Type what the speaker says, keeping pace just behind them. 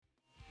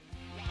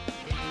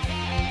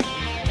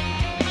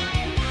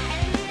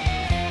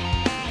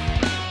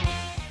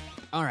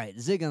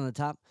Zig on the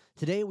top.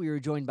 Today we are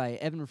joined by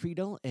Evan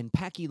Friedel and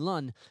Packy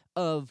Lunn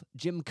of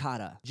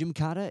Jimkata.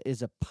 Jimkata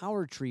is a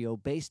power trio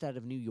based out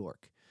of New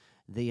York.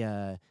 They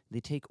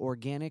take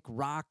organic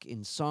rock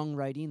and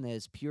songwriting that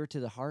is pure to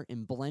the heart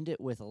and blend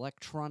it with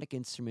electronic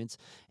instruments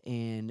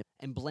and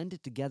blend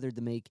it together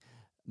to make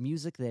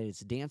music that is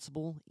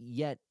danceable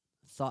yet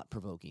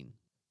thought-provoking.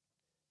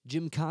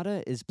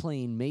 Jimkata is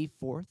playing May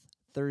 4th,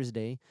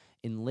 Thursday,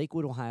 in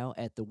Lakewood, Ohio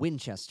at the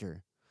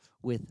Winchester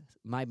with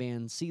my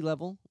band Sea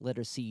Level,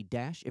 letter C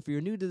dash. If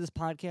you're new to this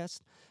podcast,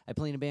 I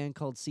play in a band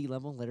called Sea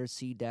Level, letter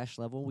C dash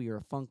level. We are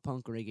a funk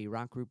punk reggae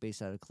rock group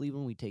based out of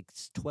Cleveland. We take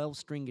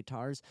 12-string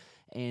guitars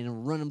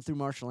and run them through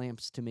Marshall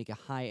amps to make a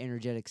high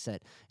energetic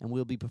set. And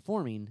we'll be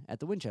performing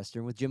at the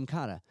Winchester with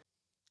Jimkata.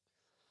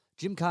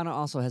 Jimkata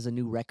also has a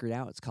new record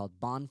out. It's called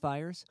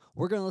Bonfires.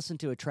 We're going to listen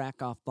to a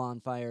track off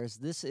Bonfires.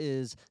 This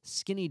is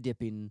Skinny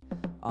Dipping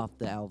off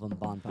the album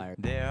Bonfire.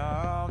 There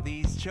are all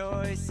these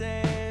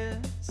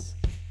choices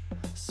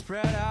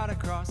spread out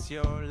across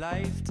your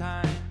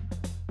lifetime,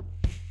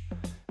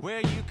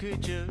 where you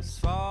could just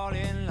fall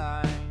in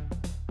line,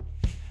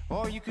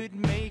 or you could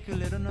make a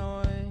little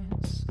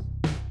noise.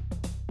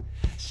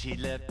 She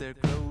left her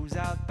clothes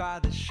out by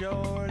the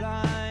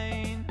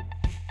shoreline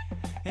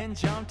and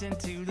jumped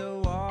into the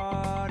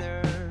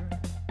water.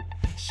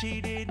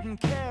 She didn't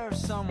care if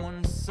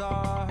someone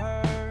saw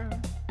her.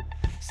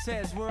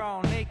 Says we're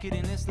all naked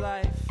in this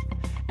life,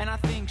 and I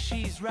think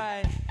she's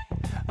right.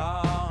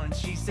 Oh, and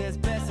she says,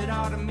 blessed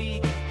are the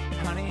meek,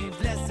 honey,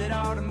 blessed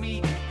are the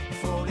meek,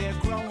 for they're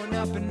growing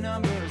up in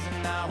numbers,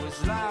 and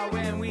ours lie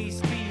when we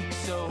speak.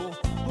 So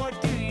what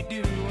do you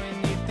do when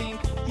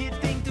you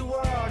think the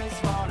world is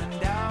falling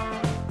down?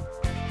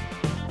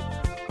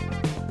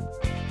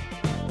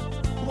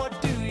 What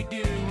do you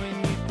do when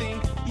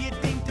you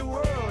think the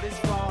world is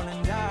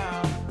falling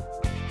down?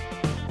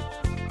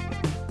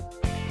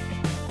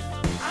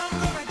 I'm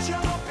gonna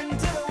jump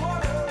into the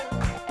water.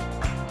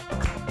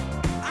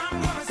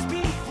 I'm gonna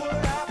speak what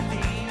I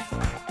believe.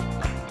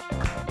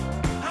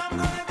 I'm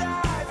gonna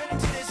dive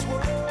into this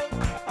world,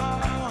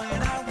 oh,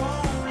 and I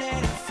won't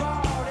let it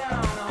fall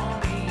down on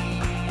me.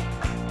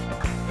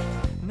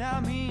 Now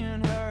me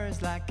and her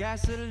is like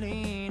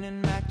gasoline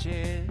and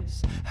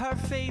matches. Her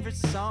favorite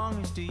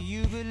song is Do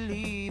You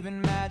Believe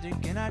in Magic?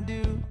 And I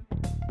do.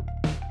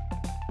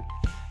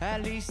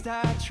 At least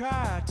I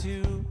try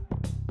to.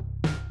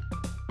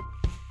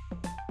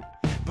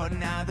 But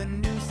now the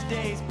news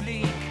today's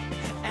bleak,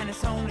 and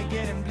it's only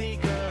getting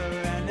bleaker,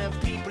 and the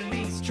people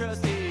least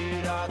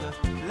trusted are the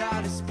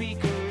loudest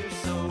speakers.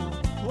 So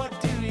what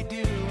do you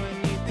do when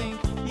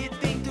you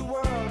think the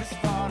world is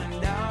falling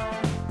down?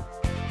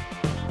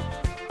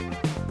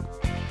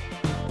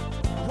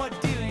 What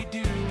do you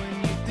do when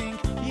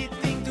you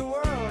think the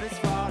world is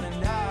falling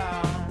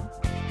down?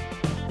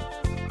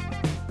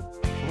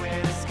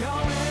 Well, it's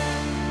going,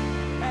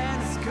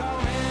 and it's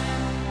going,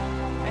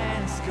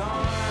 and it's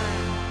going.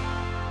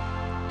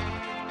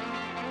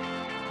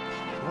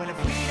 Well, if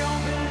we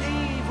don't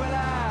believe, well,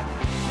 I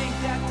think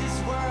that this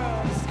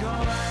world is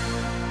going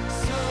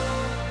so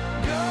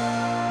good.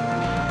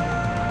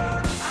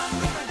 I'm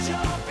gonna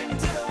jump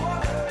into the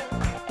water.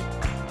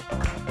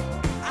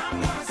 I'm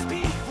gonna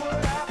speak what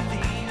I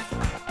believe.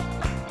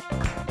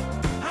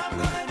 I'm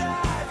gonna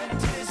dive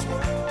into this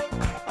world,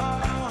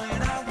 oh,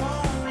 and I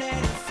won't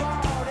let it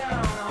fall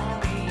down on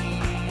me.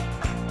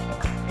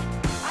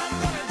 I'm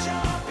gonna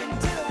jump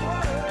into the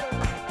water.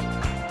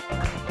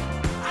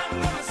 I'm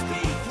gonna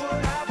speak what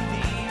I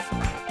believe.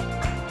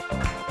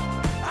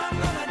 I'm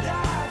gonna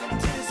dive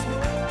into this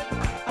world,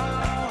 oh,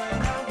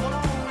 and I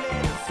won't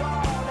let it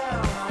fall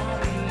down on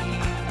me.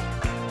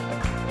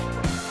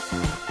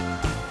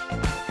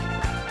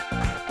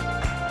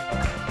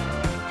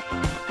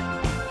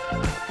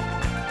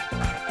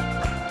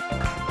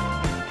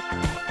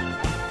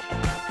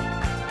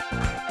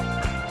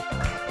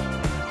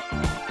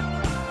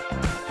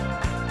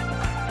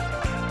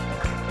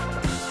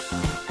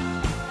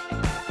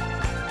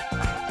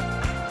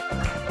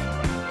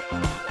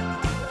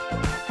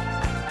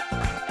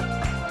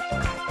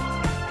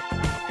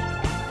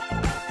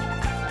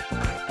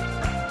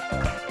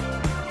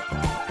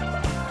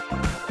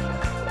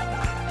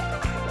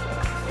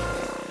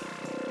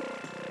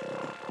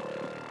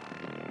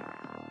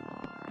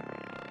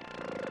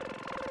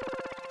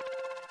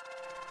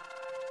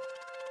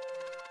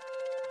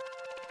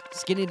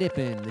 Skinny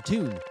Dippin', the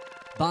tune.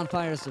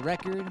 Bonfires, the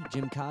record.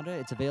 Jimkata.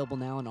 It's available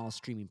now on all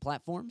streaming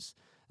platforms.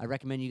 I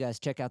recommend you guys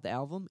check out the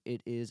album.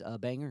 It is a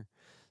banger.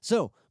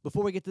 So,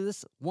 before we get to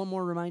this, one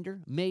more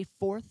reminder. May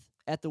 4th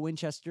at the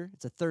Winchester.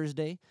 It's a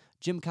Thursday.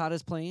 Jimkata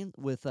is playing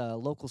with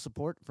local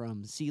support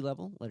from Sea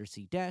Level, letter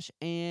C dash,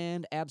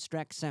 and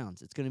Abstract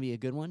Sounds. It's going to be a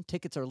good one.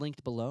 Tickets are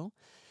linked below.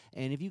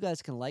 And if you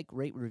guys can like,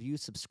 rate, review,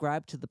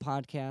 subscribe to the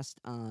podcast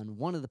on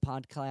one of the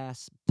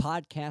podcast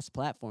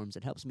platforms,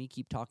 it helps me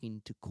keep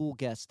talking to cool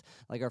guests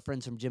like our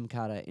friends from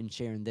Jimkata and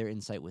sharing their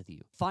insight with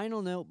you.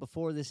 Final note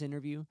before this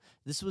interview,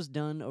 this was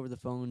done over the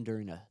phone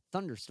during a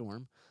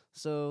thunderstorm,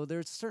 so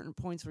there's certain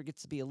points where it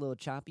gets to be a little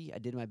choppy. I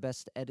did my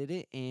best to edit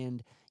it,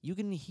 and you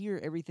can hear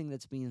everything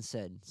that's being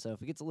said. So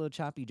if it gets a little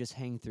choppy, just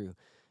hang through.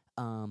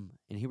 And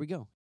here we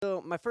go.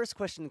 So my first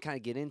question to kind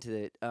of get into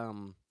it,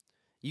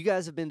 you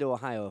guys have been to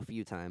Ohio a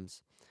few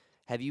times.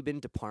 Have you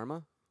been to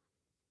Parma?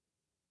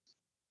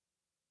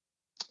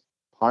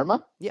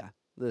 Parma? Yeah,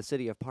 the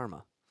city of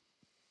Parma.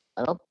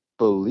 I don't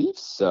believe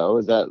so.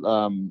 Is that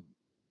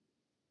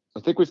I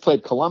think we've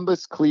played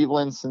Columbus,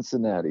 Cleveland,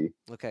 Cincinnati.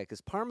 Okay,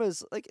 because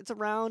Parma's like it's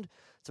around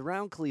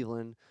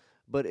Cleveland,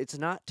 but it's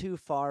not too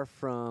far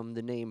from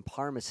the name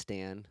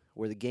Parmistan,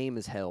 where the game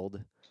is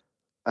held.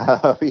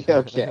 Oh, yeah,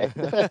 okay.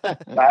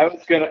 I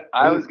was gonna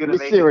we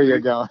make see a where you're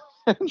going.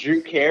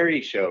 Drew Carey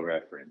show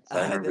reference.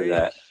 I remember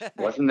There that.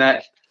 Wasn't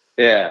that?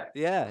 Yeah.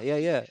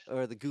 Yeah.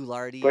 Or the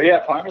Goulardi. But yeah,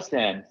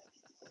 Parmesan.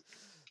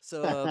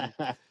 So,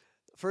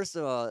 first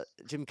of all,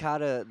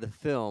 Jimkata, the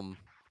film,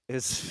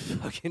 is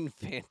fucking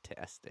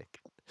fantastic.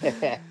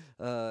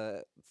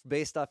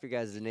 Based off your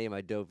guys' name,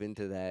 I dove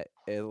into that,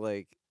 and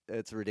like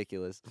it's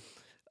ridiculous.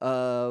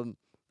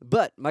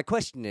 But my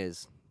question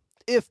is,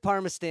 if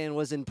Parmistan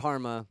was in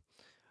Parma,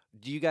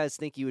 do you guys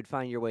think you would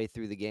find your way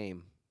through the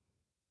game,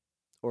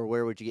 or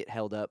where would you get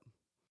held up?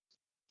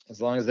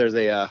 As long as there's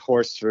a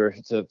horse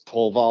to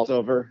pole vault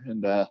over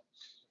and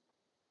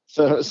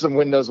so some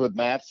windows with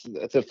mats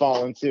to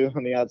fall into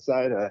on the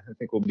outside, I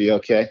think we'll be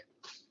okay.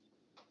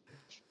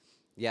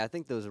 Yeah, I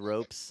think those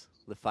ropes,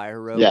 the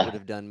fire rope, Yeah. would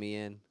have done me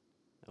in.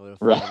 I would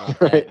have Right, fallen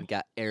off right. that and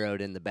got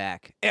arrowed in the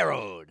back.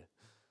 Arrowed.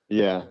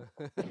 Yeah.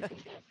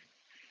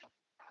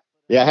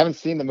 Yeah, I haven't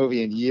seen the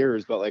movie in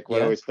years, but like what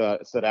Yeah? always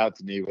stood out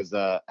to me was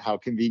how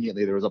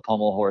conveniently there was a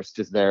pommel horse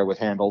just there with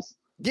handles.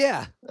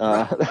 Yeah.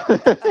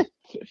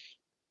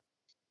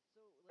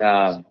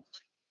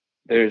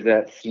 There's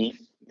that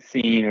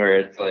scene where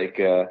it's like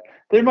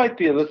there might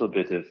be a little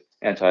bit of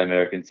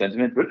anti-American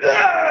sentiment, but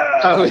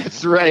Oh,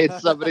 it's right.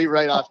 It's somebody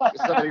right off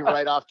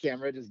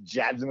camera just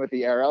jabs him with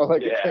the arrow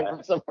like it came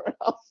from somewhere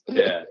else.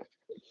 Yeah,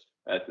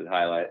 that's the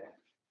highlight.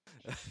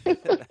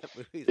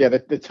 Yeah,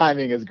 the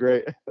timing is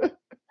great.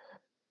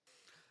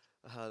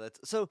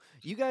 So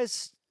you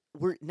guys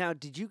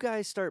did you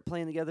guys start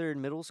playing together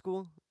in middle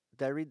school?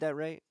 Did I read that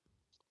right?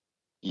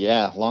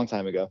 Yeah, a long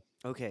time ago.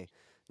 Okay.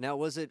 Now,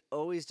 was it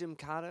always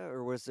Jimkata,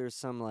 or was there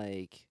some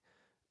like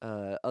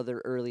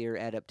other earlier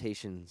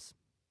adaptations?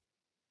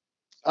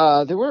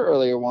 There were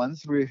earlier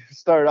ones. We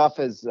started off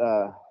as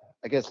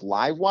I guess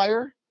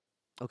Livewire,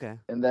 Okay.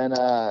 and then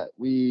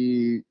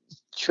we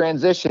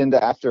transitioned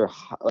after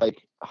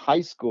like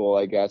high school,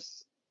 I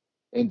guess,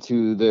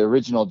 into the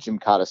original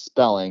Jimkata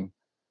spelling.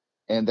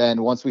 And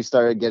then once we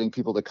started getting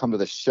people to come to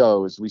the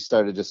shows, we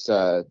started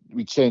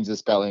we changed the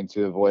spelling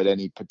to avoid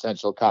any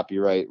potential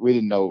copyright. We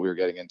didn't know what we were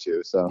getting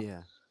into, so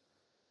Yeah.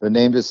 the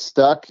name just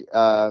stuck.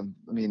 I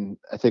mean,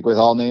 I think with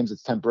all names,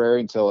 it's temporary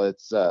until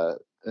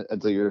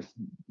you're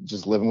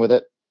just living with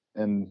it.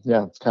 And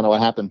yeah, it's kind of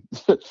what happened.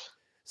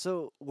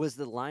 So was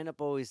the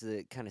lineup always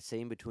the kind of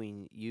same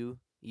between you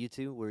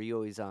two? Were you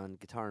always on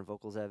guitar and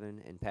vocals,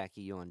 Evan, and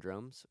Packy, you on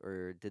drums,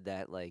 or did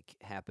that like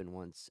happen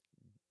once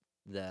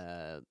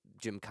the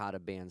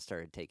Jimkata band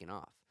started taking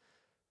off?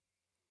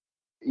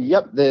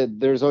 Yep,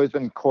 there's always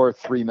been core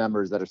 3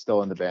 members that are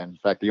still in the band. In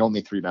fact, the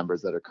only 3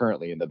 members that are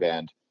currently in the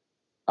band.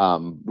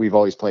 We've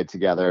always played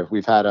together.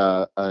 We've had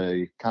a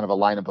kind of a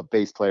lineup of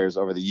bass players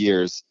over the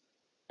years,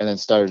 and then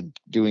started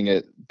doing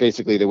it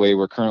basically the way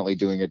we're currently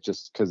doing it,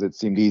 just because it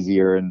seemed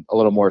easier and a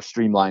little more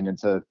streamlined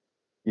into,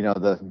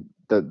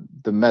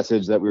 the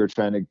message that we were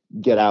trying to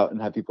get out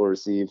and have people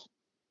receive.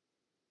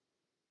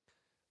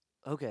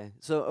 Okay,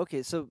 so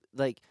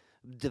like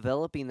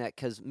developing that,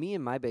 because me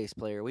and my bass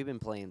player, we've been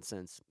playing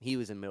since he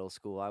was in middle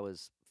school. I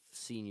was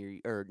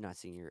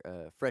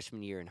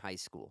freshman year in high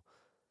school,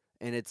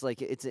 and it's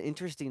like it's an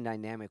interesting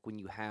dynamic when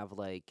you have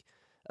like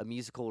a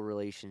musical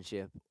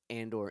relationship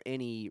and or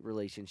any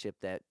relationship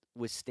that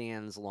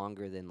withstands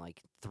longer than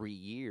like 3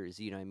 years.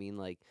 You know what I mean?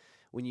 Like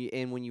when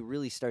you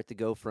really start to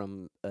go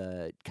from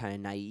kind of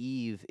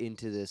naive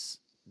into this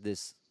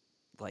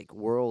like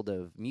world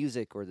of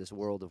music, or this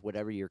world of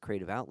whatever your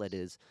creative outlet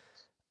is,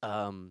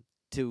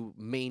 to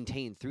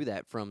maintain through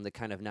that from the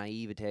kind of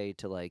naivete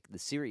to like the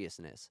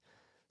seriousness.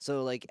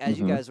 So like as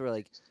you guys were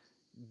like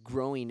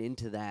growing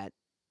into that,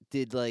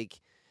 did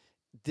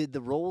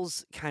the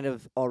roles kind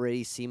of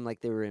already seem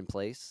like they were in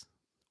place,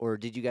 or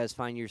did you guys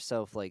find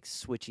yourself like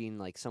switching,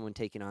 like someone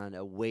taking on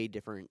a way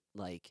different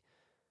like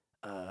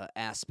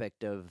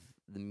aspect of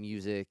the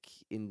music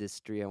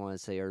industry, I want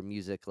to say, or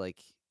music like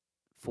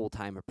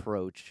full-time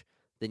approach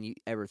than you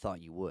ever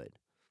thought you would?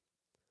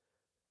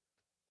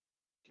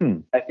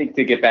 I think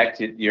to get back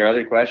to your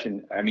other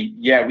question, I mean,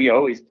 yeah, we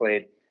always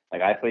played,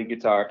 like I played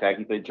guitar,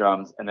 Packy played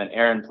drums, and then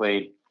Aaron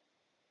played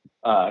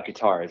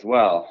guitar as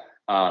well.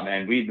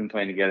 And we'd been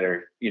playing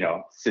together,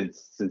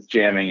 since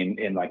jamming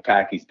in like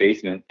Packy's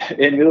basement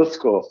in middle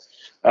school.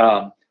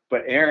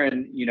 But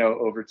Aaron,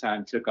 over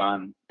time took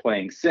on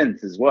playing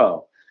synths as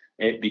well.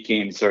 It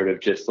became sort of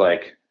just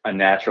like a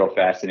natural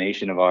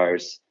fascination of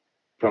ours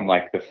from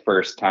like the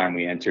first time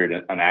we entered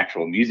an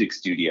actual music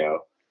studio.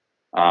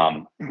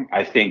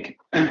 I think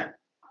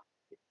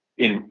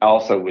in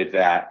also with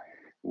that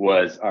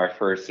was our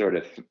first sort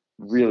of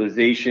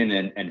realization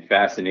and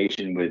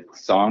fascination with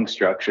song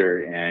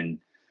structure and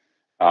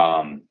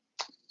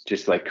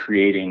just like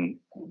creating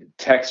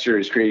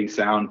textures, creating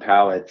sound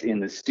palettes in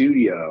the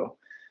studio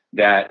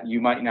that you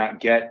might not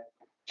get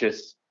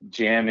just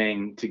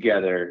jamming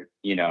together,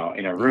 in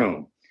a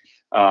room,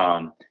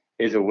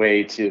 is a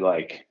way to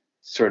like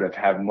sort of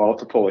have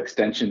multiple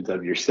extensions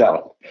of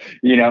yourself,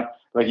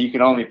 like you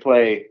can only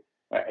play,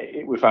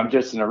 if I'm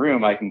just in a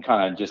room, I can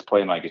kind of just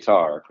play my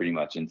guitar pretty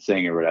much and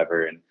sing or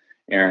whatever. And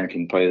Aaron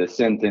can play the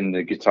synth and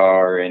the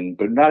guitar,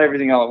 but not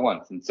everything all at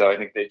once. And so I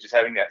think that just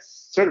having that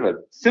sort of a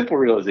simple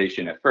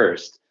realization at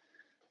first,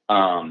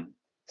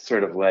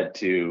 sort of led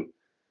to,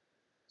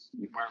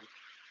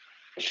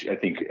 I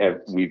think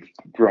we've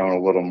grown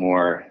a little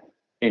more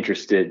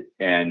interested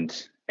and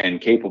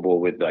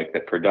capable with like the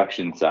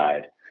production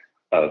side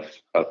of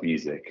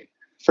music.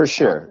 For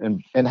sure,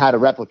 and how to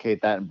replicate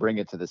that and bring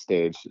it to the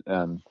stage.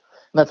 And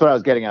that's what I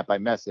was getting at by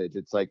message.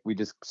 It's like we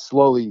just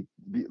slowly,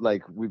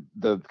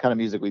 the kind of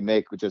music we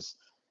make, we just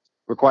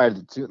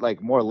required to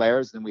like more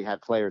layers than we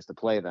had players to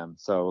play them.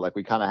 So like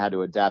we kind of had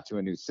to adapt to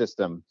a new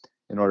system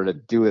in order to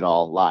do it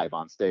all live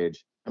on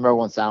stage. I remember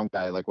one sound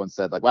guy like once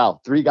said like, "Wow,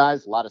 3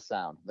 guys, a lot of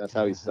sound." That's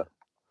how he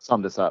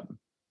summed us up.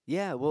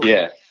 Yeah, well,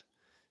 Yeah.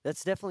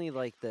 that's definitely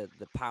like the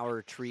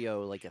power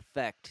trio like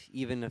effect.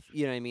 Even if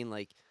you know what I mean,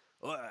 like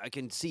I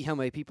can see how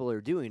many people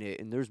are doing it,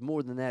 and there's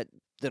more than that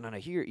than I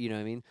hear. You know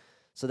what I mean?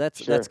 So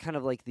that's Sure. kind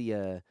of like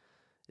the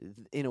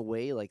in a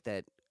way like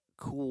that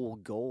cool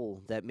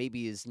goal that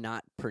maybe is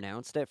not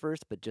pronounced at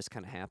first, but just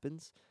kind of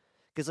happens.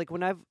 Because like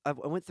when I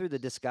went through the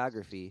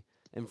discography,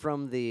 and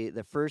from the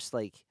first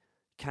like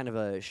kind of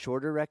a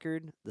shorter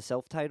record, the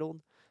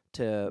self-titled,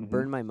 to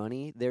Burn My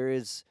Money, there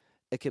is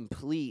a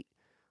complete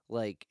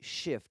like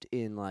shift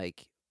in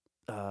like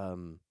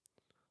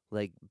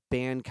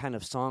band kind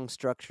of song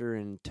structure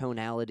and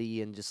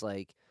tonality and just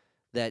like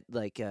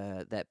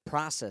that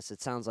process.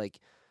 It sounds like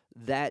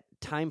that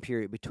time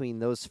period between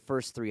those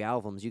first 3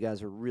 albums, you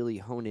guys are really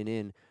honing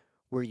in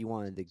where you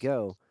wanted to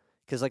go.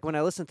 Because like when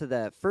I listened to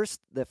the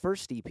first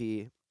EP,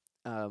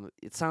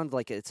 it sounded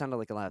like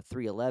a lot of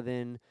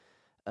 311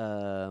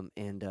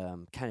 and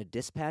kind of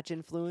Dispatch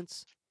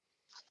influence.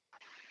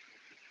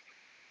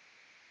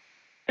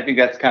 I think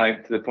that's kind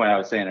of to the point I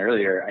was saying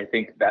earlier. I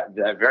think that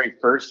very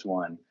first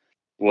one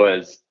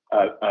was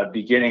a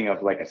beginning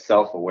of like a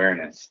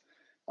self-awareness,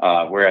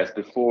 whereas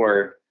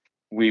before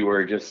we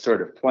were just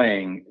sort of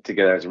playing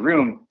together as a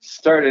room.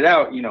 Started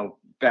out,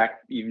 back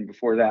even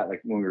before that,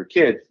 like when we were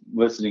kids,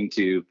 listening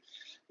to,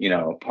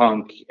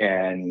 punk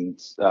and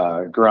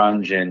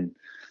grunge and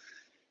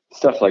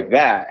stuff like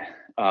that,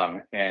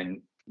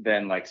 and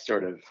then like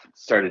sort of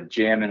started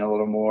jamming a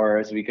little more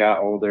as we got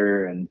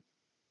older. And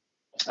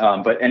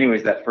but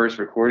anyways, that first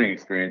recording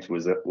experience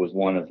was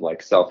one of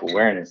like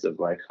self-awareness of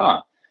like,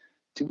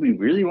 do we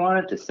really want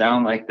it to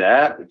sound like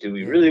that? Or do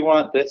we really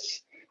want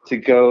this to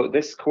go?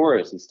 This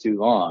chorus is too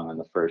long on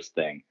the first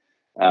thing.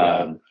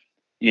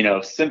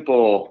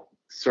 Simple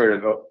sort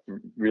of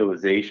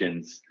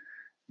realizations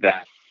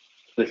that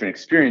different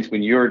experience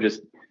when you're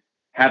just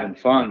having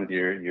fun with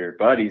your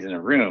buddies in a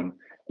room.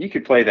 You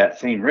could play that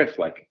same riff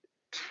like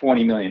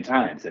 20 million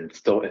times and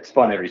it's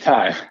fun every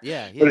time.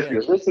 But if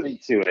you're listening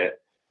to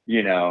it,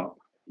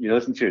 you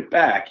listen to it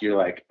back, you're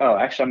like, oh,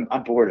 actually,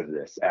 I'm bored of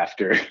this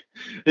after,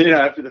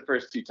 after the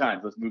first 2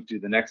 times. Let's move to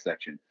the next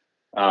section.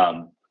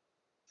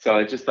 So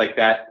it's just like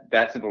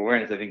that simple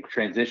awareness, I think,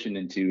 transitioned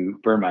into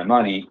Burn My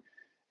Money.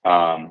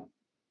 And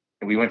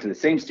we went to the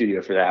same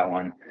studio for that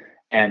one,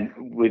 and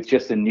with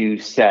just a new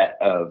set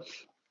of,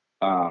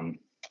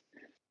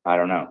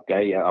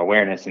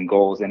 awareness and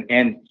goals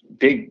and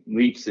big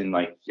leaps in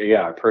like,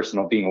 our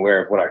personal being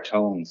aware of what our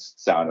tones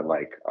sounded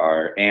like,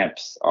 our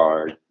amps,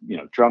 our,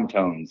 drum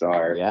tones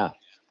are,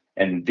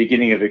 and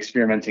beginning of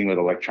experimenting with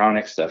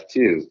electronic stuff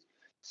too.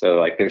 So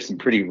like there's some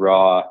pretty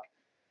raw,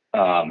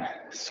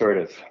 sort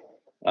of,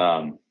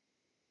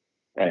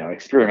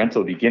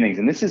 experimental beginnings.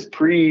 And this is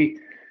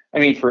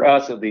for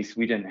us at least,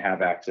 we didn't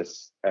have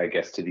access, I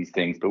guess, to these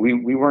things, but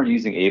we weren't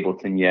using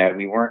Ableton yet.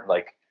 We weren't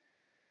like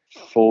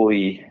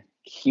fully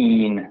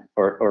keen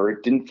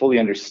or didn't fully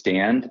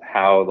understand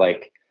how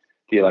like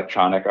the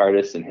electronic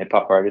artists and hip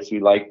hop artists we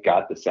like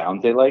got the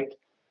sounds they liked.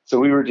 So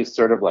we were just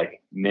sort of like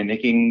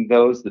mimicking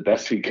those the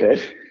best we could.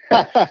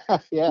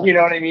 Yeah. You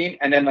know what I mean?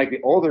 And then like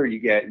the older you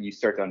get, you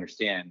start to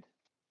understand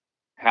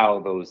how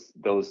those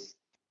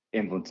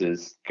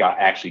influences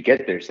actually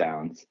get their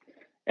sounds.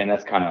 And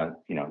that's kind of,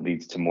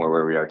 leads to more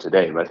where we are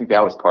today. But I think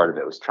that was part of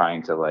it, was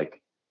trying to like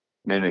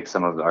mimic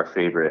some of our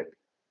favorite,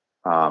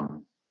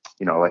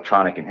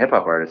 electronic and hip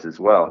hop artists as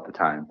well at the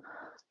time.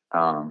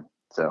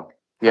 So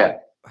yeah.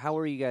 how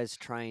were you guys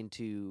trying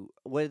to?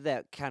 What did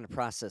that kind of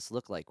process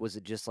look like? Was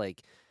it just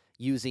like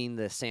using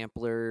the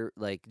sampler,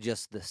 like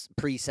just the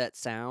preset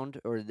sound,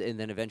 and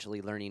then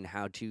eventually learning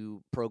how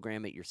to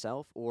program it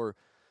yourself, or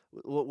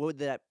what would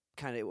that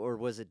kind of, or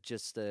was it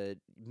just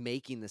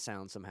making the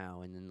sound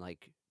somehow and then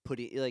like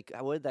putting like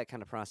what did that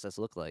kind of process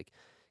look like?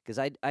 Because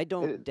I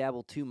don't It,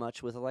 dabble too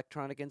much with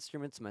electronic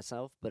instruments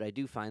myself, but I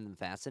do find them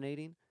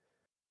fascinating.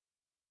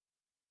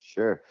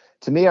 sure.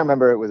 To me, I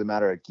remember it was a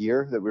matter of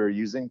gear that we were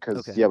using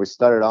because Okay. yeah, we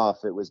started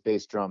off it was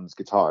bass, drums,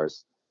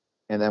 guitars,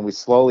 and then we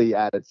slowly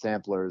added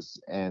samplers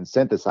and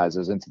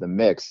synthesizers into the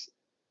mix.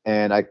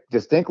 And I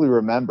distinctly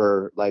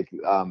remember like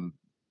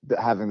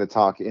having the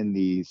talk in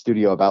the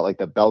studio about like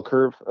the bell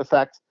curve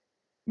effect,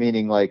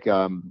 meaning like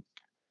kind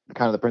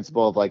of the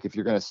principle of like if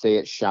you're going to say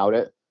it, shout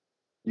it.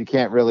 You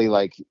can't really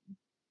like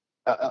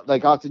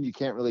often you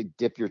can't really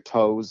dip your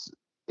toes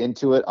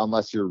into it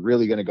unless you're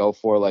really going to go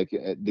for like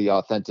the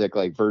authentic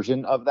like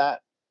version of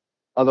that.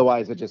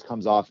 Otherwise, it just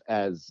comes off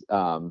as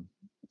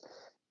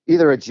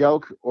either a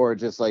joke or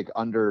just like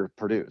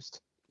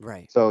underproduced.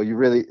 Right. So if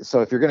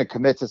you're going to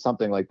commit to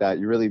something like that,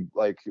 you really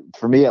like,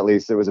 for me at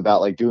least, it was about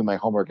like doing my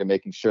homework and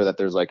making sure that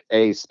there's like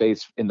a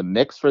space in the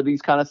mix for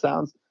these kind of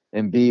sounds,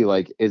 and B,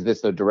 like, is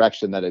this the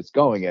direction that it's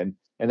going in?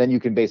 And then you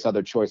can base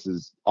other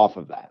choices off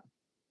of that.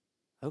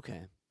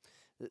 Okay.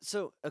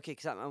 So okay,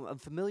 because I'm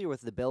familiar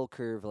with the bell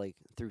curve like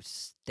through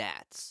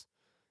stats,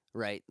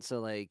 right? So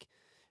like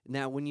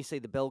now when you say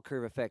the bell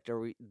curve effect, are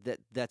we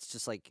that's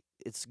just like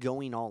it's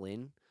going all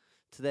in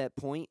to that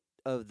point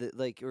of the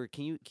like, or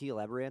can you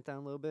elaborate on that a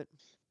little bit?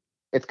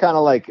 It's kind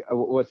of like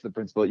what's the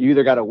principle? You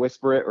either got to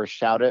whisper it or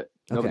shout it.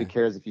 Nobody Okay,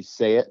 cares if you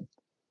say it.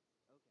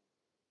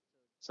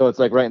 So it's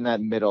like right in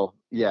that middle.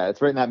 Yeah,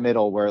 it's right in that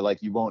middle where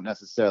like you won't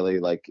necessarily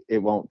like it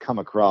won't come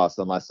across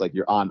unless like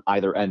you're on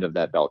either end of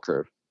that bell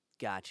curve.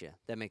 gotcha.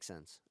 That makes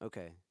sense.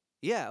 Okay,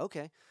 yeah,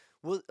 okay.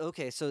 Well,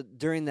 okay. So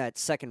during that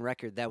second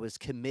record, that was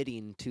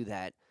committing to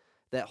that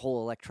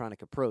whole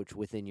electronic approach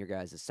within your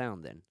guys'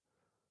 sound. Then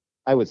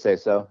I would say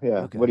so.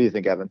 Yeah. What okay, do you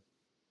think, Evan?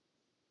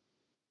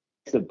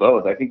 It's of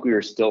both. I think we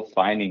were still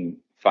finding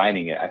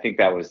it. I think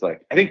that was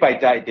like I think by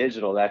Die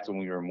Digital, that's when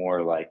we were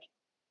more like,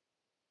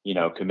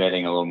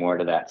 committing a little more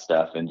to that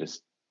stuff and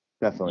just,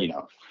 you Definitely.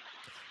 know,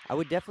 I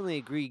would definitely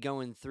agree.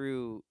 Going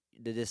through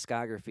the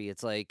discography,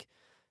 it's like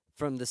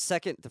from the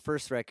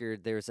first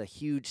record, there's a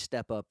huge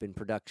step up in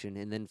production,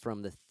 and then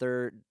from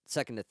the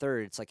second to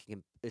third,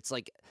 it's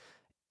like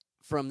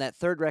from that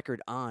third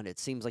record on, it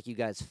seems like you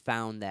guys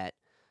found that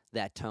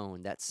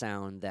tone, that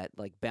sound, that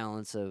like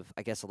balance of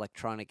I guess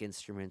electronic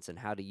instruments and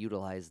how to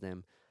utilize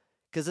them.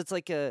 Because it's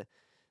like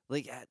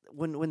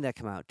when that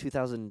come out,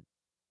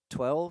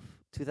 2012,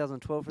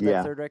 2012 for that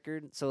Yeah. third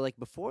record. So like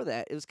before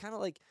that, it was kind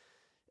of like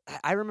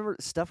I remember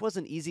stuff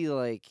wasn't easy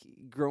like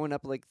growing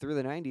up like through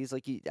the 90s.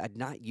 Like I'm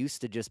not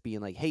used to just being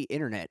like, "Hey,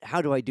 internet,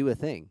 how do I do a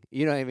thing?"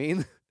 You know what I mean?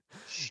 Which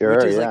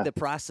Sure. is like Yeah. the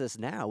process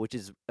now, which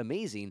is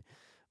amazing.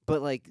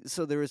 But like,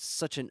 so there was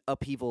such an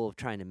upheaval of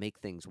trying to make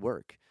things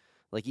work.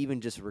 Like even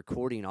just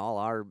recording all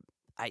our,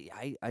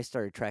 I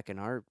started tracking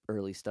our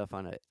early stuff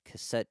on a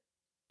cassette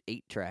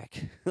 8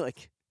 track,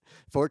 like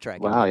 4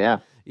 track. I Wow. mean, Yeah.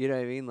 you know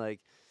what I mean?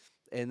 Like,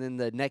 and then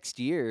the next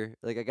year,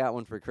 like I got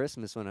one for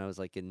Christmas when I was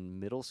like in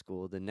middle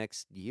school. The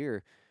next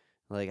year,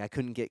 like I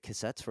couldn't get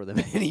cassettes for them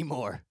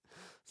anymore.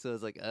 So I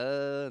was like,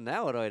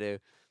 now what do I do?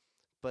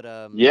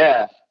 But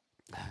yeah,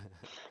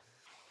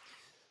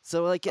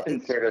 so like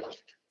and sort of,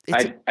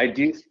 it's I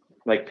do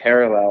like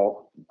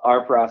parallel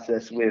our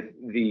process with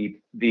the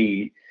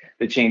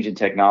change in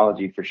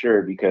technology for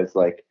sure, because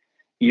like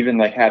even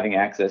like having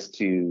access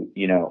to,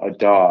 a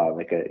DAW,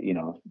 like a,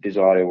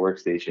 digital audio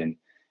workstation,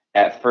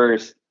 at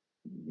first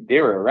they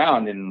were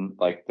around in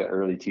like the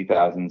early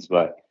 2000s,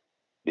 but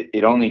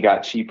it only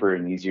got cheaper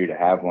and easier to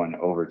have one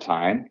over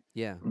time.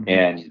 yeah, Hmm.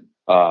 And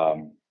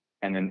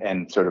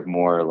and sort of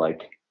more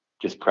like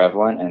just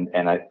prevalent,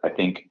 and I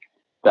think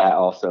that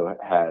also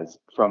has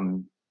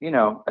from,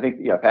 I think,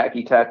 yeah,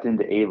 Packy tapped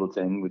into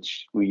Ableton,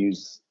 which we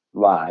use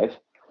live,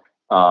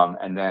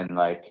 and then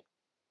like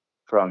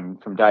from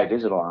Die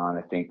Digital on,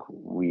 I think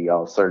we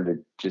all started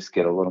to just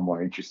get a little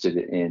more interested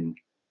in,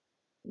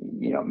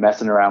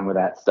 messing around with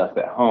that stuff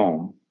at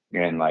home,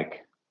 and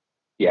like,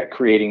 yeah,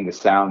 creating the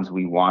sounds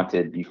we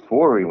wanted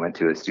before we went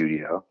to a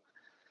studio.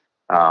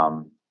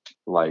 um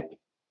like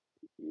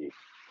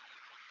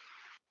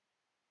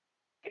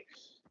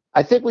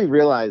I think we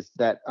realized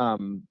that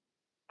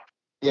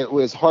it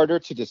was harder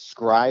to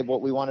describe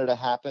what we wanted to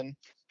happen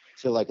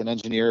to like an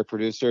engineer or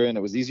producer, and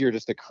it was easier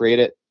just to create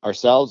it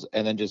ourselves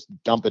and then just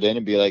dump it in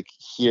and be like,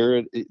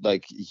 here,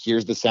 like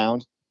here's the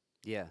sound.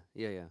 yeah,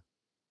 yeah, yeah.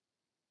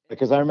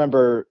 Because I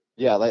remember,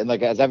 yeah,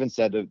 like as Evan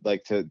said,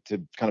 like to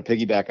kind of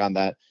piggyback on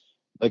that,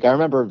 like I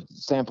remember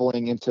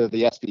sampling into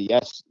the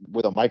SBS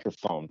with a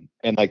microphone,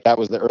 and like that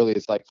was the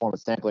earliest like form of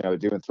sampling I would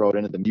do, and throw it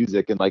into the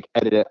music and like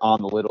edit it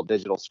on the little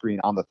digital screen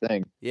on the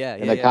thing. Yeah,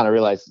 And yeah, I yeah. kind of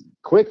realized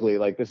quickly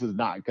like this is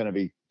not going to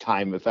be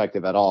time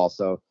effective at all.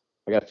 So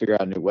I got to figure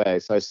out a new way.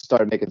 So I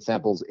started making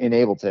samples in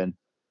Ableton,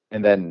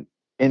 and then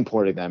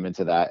importing them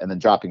into that, and then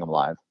dropping them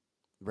live.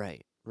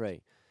 Right,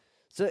 right.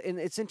 So, and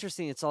it's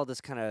interesting. It's all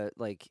this kind of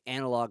like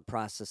analog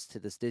process to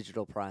this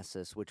digital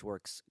process, which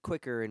works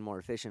quicker and more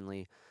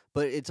efficiently.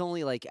 But it's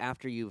only like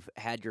after you've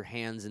had your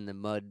hands in the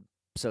mud,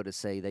 so to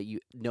say, that you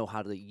know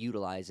how to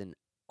utilize and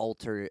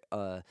alter,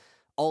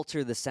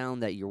 alter the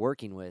sound that you're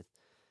working with.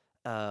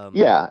 Um,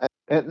 Yeah,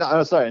 and no,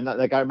 no, sorry, not,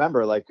 like I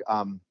remember, like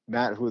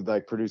Matt, who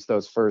like produced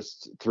those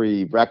first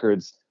three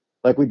records,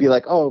 like we'd be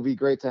like, oh, it'd be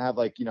great to have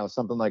like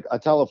something like a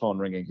telephone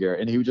ringing here,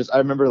 and he would just, I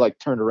remember like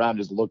turned around,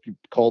 just looked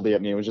coldly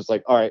at me, and was just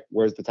like, all right,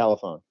 where's the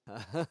telephone?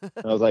 And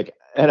I was like,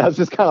 and I was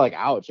just kind of like,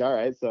 ouch, all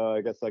right, so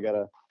I guess I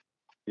gotta,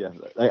 yeah,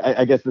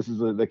 I guess this is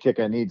the kick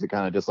I need to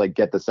kind of just like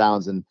get the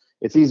sounds, and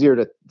it's easier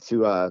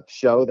to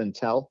show than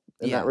tell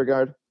in that yeah,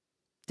 regard.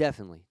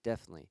 definitely,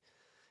 definitely.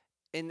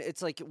 And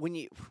it's like when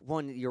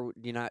you're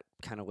not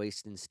kind of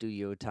wasting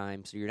studio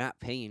time, so you're not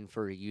paying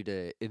for you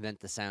to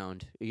invent the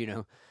sound,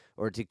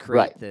 or to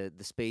create Right.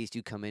 the space.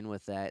 You come in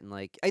with that, and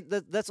like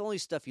that's only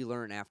stuff you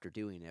learn after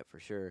doing it for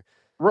sure.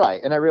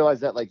 Right. And I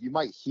realized that like you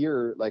might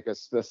hear like a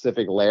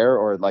specific layer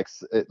or like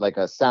like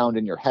a sound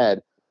in your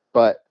head,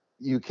 but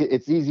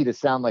it's easy to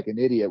sound like an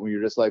idiot when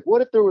you're just like,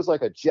 what if there was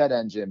like a jet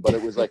engine, but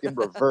it was like in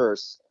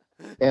reverse,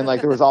 and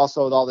like there was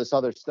also all this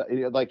other stuff.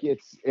 Like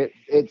it's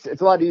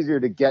a lot easier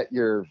to get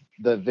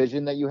the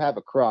vision that you have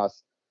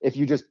across if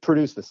you just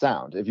produce the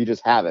sound, if you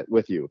just have it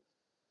with you.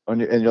 And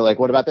you're like,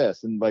 what about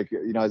this? And like,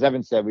 as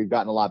Evan said, we've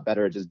gotten a lot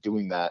better at just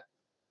doing that,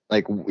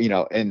 like,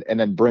 and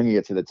then bringing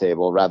it to the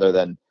table rather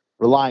than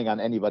relying on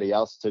anybody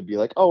else to be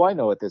like, oh, I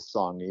know what this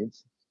song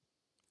needs.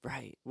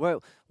 Right.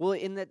 Well,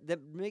 in that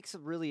makes a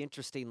really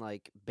interesting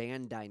like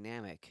band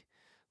dynamic,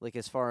 like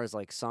as far as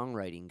like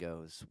songwriting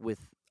goes,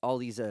 with all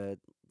these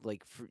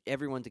like for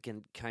everyone to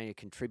can kind of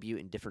contribute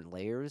in different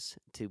layers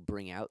to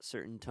bring out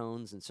certain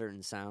tones and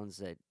certain sounds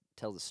that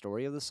tell the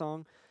story of the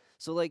song.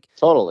 So like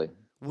Totally.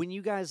 when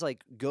you guys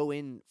like go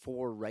in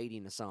for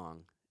writing a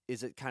song,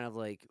 is it kind of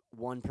like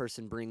one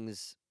person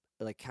brings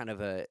like kind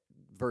of a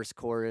verse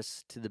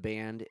chorus to the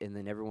band and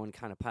then everyone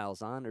kind of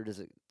piles on, or does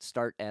it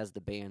start as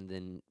the band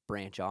then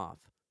branch off?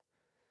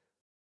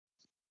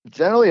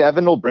 Generally,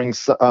 Evan will bring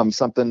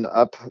something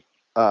up,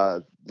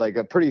 like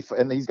a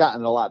and he's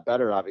gotten a lot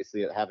better,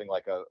 obviously, at having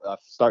like a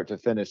start to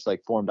finish,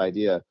 like formed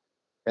idea.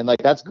 And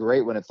like that's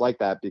great when it's like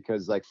that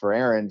because like for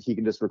Aaron, he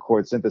can just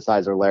record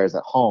synthesizer layers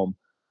at home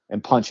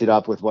and punch it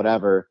up with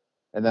whatever,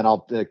 and then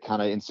I'll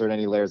kind of insert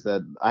any layers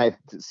that I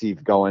see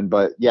going.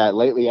 But yeah,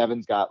 lately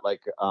Evan's got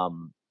like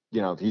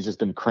he's just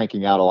been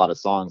cranking out a lot of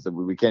songs that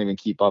we can't even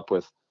keep up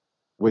with,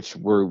 which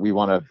we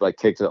want to like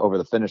take to over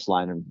the finish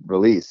line and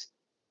release.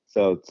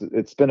 So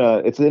it's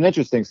an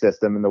interesting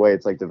system in the way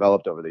it's like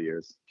developed over the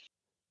years.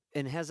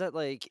 And has that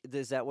like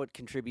is that what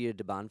contributed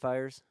to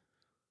bonfires?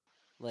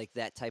 Like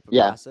that type of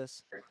Yeah,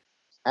 process?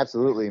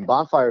 absolutely. And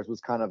Bonfires was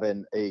kind of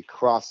a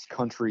cross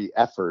country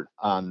effort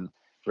on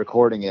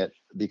recording it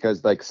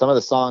because like some of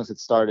the songs that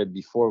started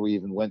before we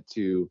even went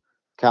to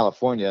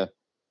California,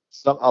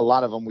 a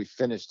lot of them we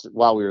finished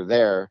while we were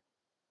there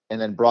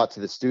and then brought to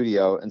the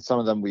studio, and some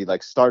of them we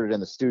like started in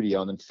the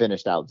studio and then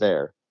finished out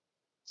there.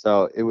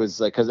 So it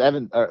was like because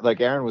like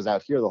Aaron was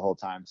out here the whole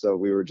time, so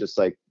we were just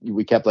like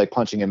we kept like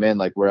punching him in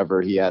like wherever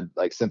he had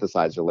like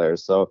synthesizer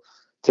layers. So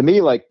to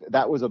me, like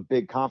that was a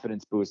big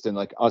confidence boost in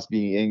like us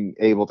being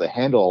able to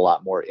handle a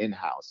lot more in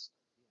house.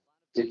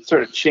 It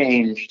sort of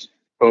changed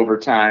over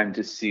time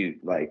to suit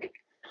like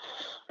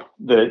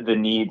the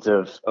needs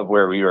of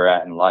where we were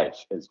at in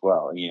life as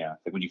well.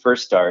 Like when you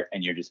first start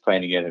and you're just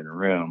playing together in a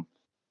room,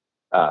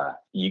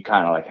 you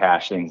kind of like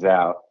hash things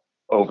out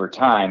over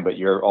time, but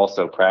you're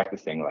also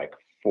practicing like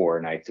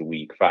 4 nights a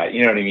week, five.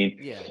 You know what I mean?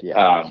 Yeah.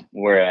 Yeah,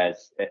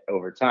 Whereas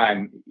over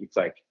time, it's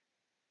like,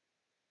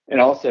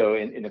 and also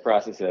in the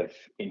process of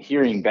in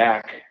hearing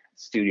back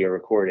studio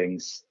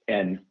recordings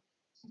and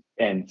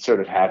sort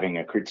of having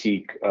a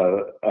critique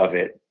of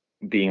it,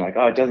 being like,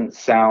 oh, it doesn't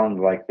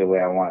sound like the way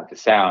I want it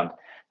to sound.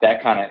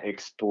 That kind of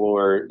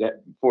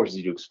that forces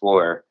you to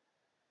explore,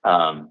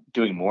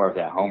 doing more of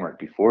that homework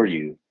before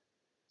you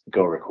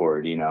go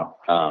record.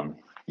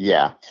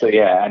 yeah, So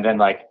yeah, and then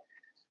like,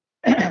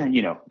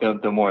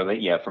 the more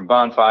that, yeah, from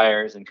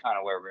bonfires and kind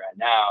of where we're at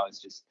now is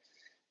just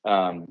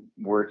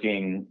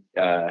working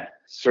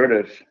sort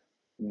of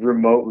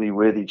remotely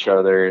with each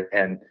other,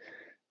 and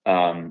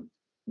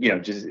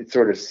just it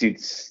sort of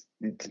suits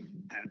the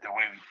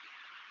way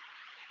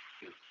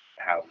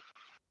how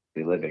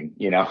we're living.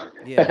 Yeah.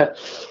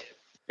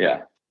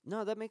 Yeah.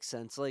 No, that makes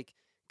sense. Like,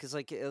 because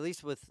like at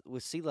least with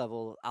Sea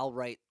Level, I'll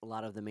write a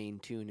lot of the main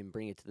tune and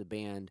bring it to the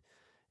band,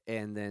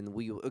 and then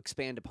we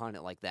expand upon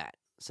it like that.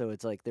 So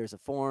it's like there's a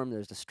form,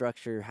 there's a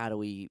structure. How do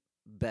we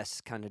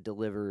best kind of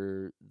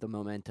deliver the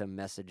momentum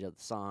message of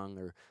the song,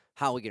 or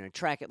how are we gonna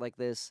track it like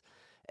this?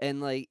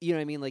 And like you know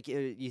what I mean, like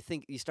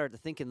you start to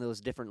think in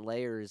those different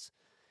layers,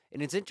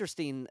 and it's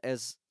interesting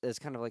as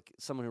kind of like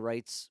someone who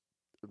writes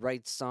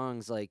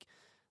songs like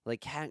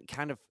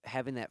kind of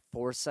having that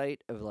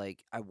foresight of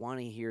like I want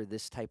to hear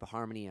this type of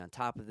harmony on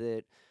top of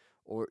it,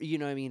 or you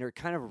know what I mean, or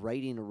kind of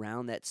writing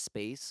around that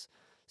space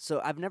So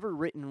I've never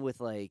written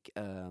with like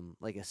a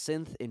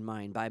synth in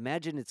mind, but I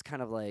imagine it's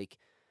kind of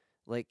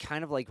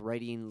kind of like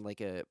writing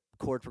like a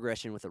chord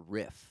progression with a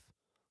riff.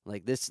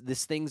 Like this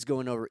thing's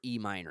going over E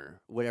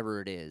minor, whatever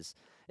it is.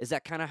 Is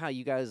that kind of how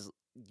you guys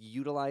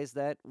utilize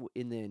that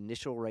in the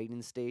initial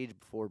writing stage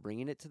before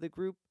bringing it to the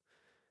group?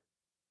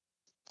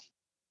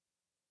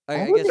 I I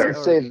guess, wouldn't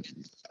or say.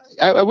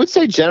 I would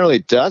say generally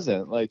it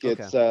doesn't. Like okay,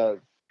 it's.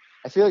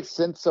 I feel like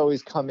synths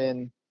always come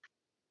in.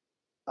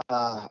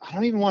 I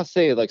don't even want to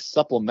say like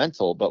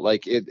supplemental, but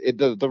like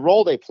the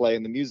role they play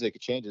in the music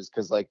changes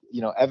because like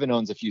Evan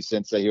owns a few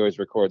synths that he always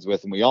records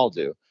with, and we all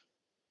do.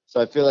 So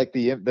I feel like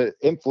the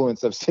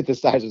influence of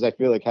synthesizers, I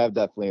feel like have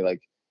definitely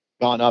like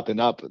gone up and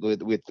up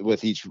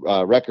with each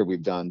record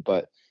we've done.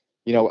 But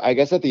I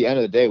guess at the end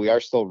of the day, we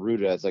are still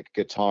rooted as like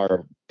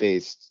guitar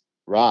based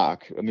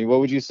rock. I mean, what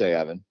would you say,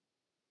 Evan?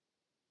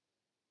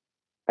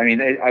 I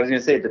mean, I was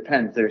gonna say it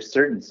depends. There's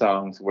certain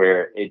songs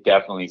where it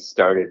definitely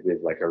started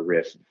with like a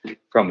riff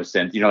from a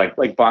synth.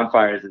 Like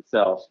Bonfires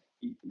itself.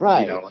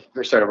 Right.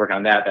 First started working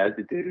on that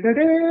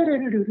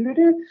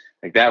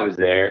like that was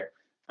there.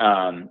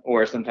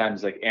 Or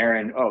sometimes like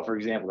Aaron, for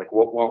example, like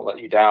won't let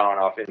you down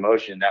off In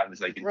Motion. That was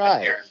like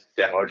Right. Aaron's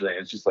demo.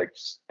 It's just like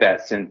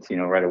that synth,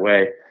 right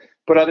away.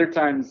 But other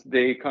times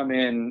they come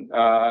in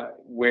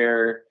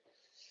where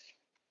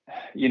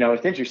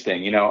it's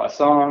interesting. A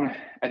song.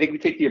 I think we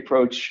take the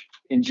approach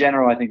in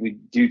general. I think we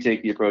do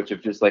take the approach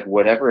of just like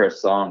whatever a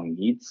song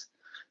needs.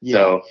 Yeah.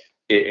 So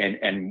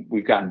and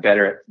we've gotten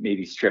better at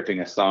maybe stripping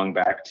a song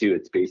back to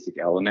its basic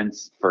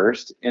elements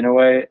first, in a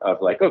way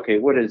of like, okay,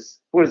 what is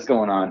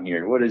going on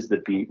here? What is the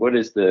beat? What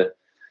is the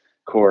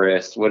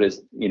chorus? What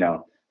is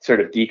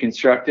sort of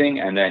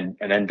deconstructing and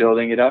then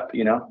building it up?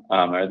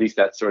 Or at least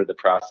that's sort of the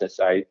process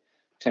I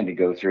tend to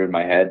go through in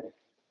my head.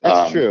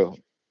 That's true.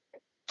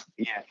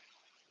 Yeah,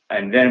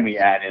 and then we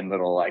add in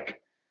little like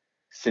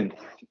synth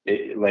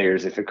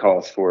layers if it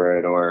calls for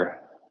it, or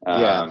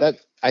That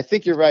I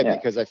think you're right yeah.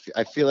 because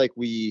I feel like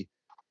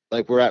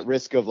we're at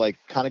risk of like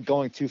kind of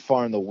going too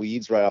far in the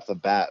weeds right off the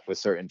bat with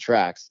certain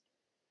tracks.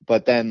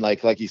 But then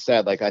like you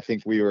said, like I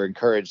think we were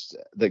encouraged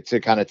like to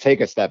kind of take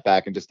a step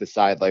back and just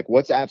decide like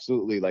what's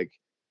absolutely like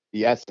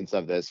the essence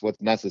of this, what's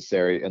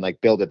necessary, and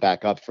like build it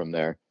back up from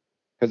there.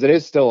 Because it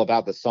is still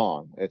about the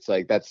song. It's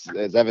like that's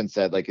as Evan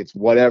said, like it's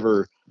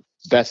whatever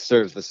best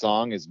serves the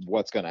song is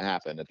what's going to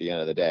happen at the end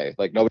of the day.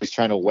 Like nobody's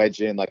trying to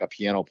wedge in like a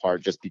piano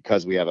part just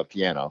because we have a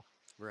piano.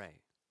 right,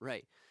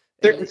 right,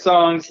 and Certain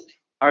songs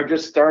are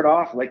just start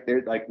off like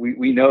they're like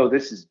we know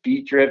this is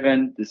beat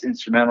driven, this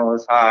instrumental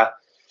is hot,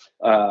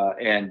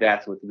 and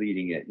that's what's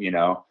leading it,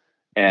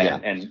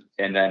 and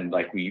and then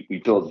like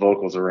we build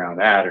vocals around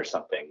that or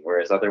something.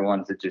 Whereas other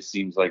ones, it just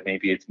seems like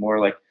maybe it's more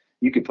like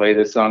you could play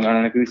this song on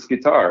an acoustic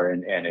guitar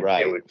and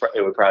it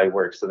would probably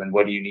work. So then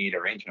what do you need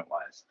arrangement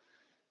wise?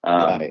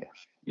 Right.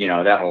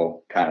 That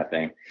whole kind of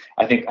thing.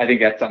 I think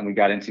that's something we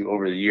got into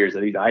over the years.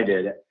 At least I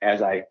did,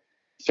 as I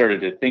started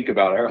to think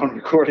about our own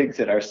recordings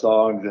and our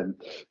songs and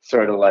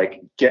sort of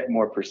like get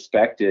more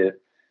perspective.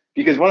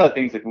 Because one of the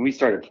things, like when we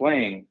started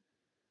playing,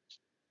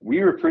 we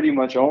were pretty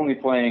much only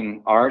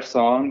playing our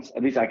songs.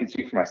 At least I can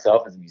speak for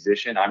myself as a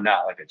musician. I'm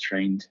not like a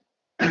trained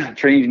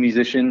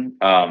musician,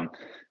 and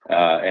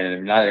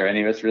neither are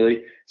any of us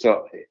really.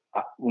 So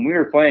when we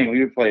were playing,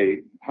 we would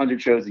play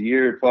 100 shows a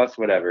year plus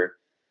whatever.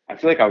 I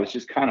feel like I was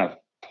just kind of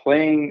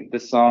playing the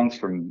songs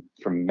from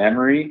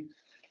memory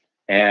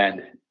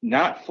and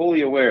not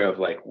fully aware of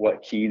like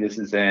what key this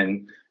is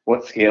in,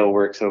 what scale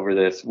works over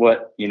this,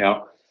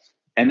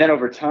 and then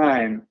over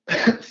time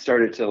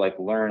started to like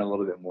learn a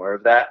little bit more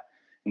of that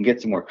and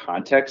get some more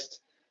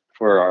context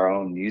for our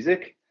own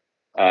music.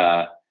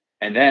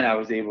 And then I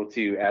was able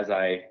to, as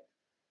I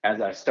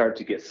start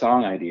to get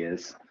song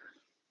ideas,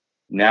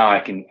 now I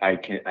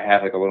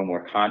have like a little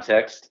more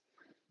context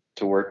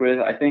to work with.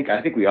 I think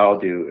we all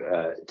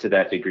do, to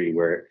that degree,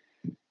 where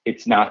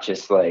it's not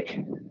just like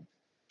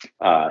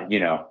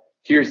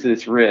here's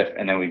this riff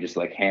and then we just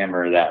like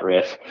hammer that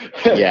riff.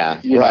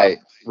 Yeah. Right.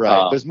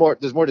 Right. There's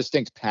more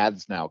distinct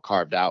paths now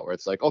carved out where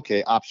it's like,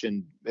 okay,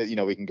 option,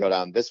 we can go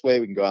down this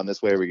way, we can go down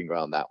this way, or we can go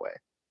down that way.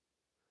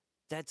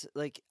 that's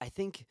like I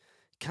think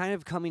kind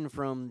of coming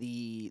from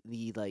the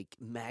like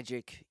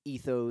magic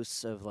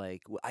ethos of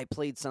like I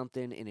played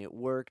something and it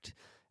worked.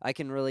 I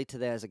can relate to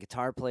that as a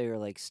guitar player,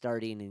 like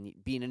starting and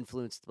being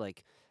influenced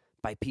like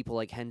by people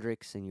like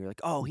Hendrix, and you're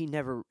like, oh, he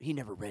never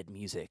read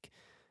music,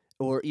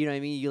 or you know what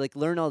I mean. You like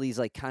learn all these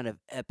like kind of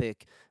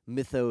epic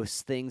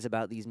mythos things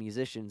about these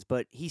musicians,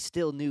 but he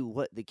still knew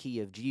what the key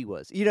of G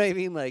was. You know what I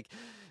mean? Like,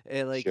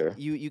 and like Sure.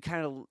 you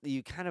kind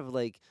of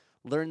like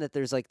learn that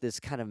there's like this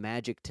kind of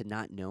magic to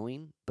not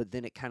knowing, but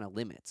then it kind of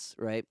limits,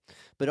 right?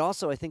 But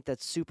also, I think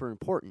that's super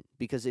important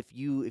because if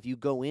you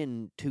go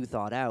in too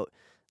thought out,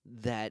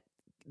 that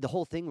the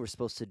whole thing we're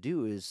supposed to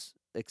do is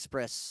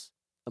express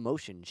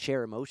emotion,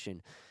 share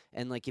emotion,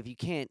 and like if you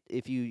can't,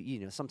 if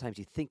sometimes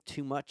you think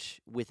too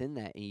much within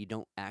that and you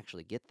don't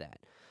actually get that.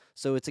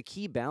 So it's a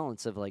key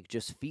balance of like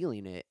just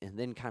feeling it and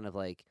then kind of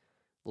like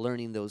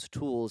learning those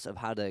tools of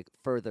how to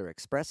further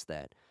express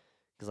that.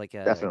 Because like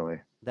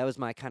Definitely. that was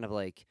my kind of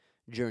like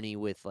journey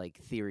with like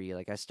theory.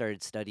 Like I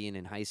started studying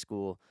in high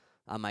school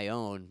on my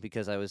own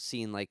because I was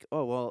seeing like,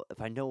 oh well,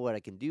 if I know what I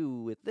can do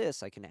with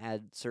this, I can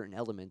add certain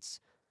elements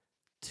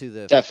to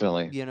the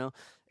Definitely. you know,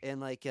 and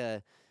like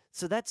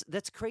so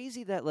that's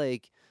crazy that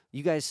like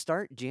you guys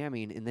start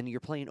jamming and then you're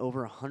playing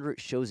over 100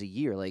 shows a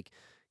year. Like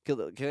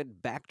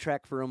could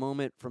backtrack for a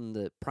moment from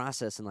the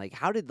process and like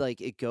how did like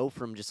it go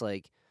from just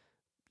like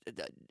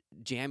uh,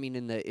 jamming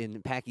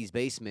in Packy's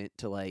basement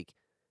to like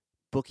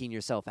booking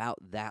yourself out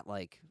that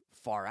like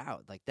far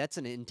out? Like that's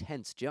an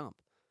intense jump.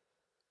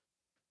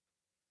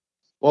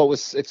 Well, it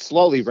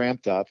slowly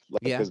ramped up,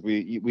 like Yeah. because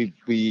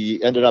we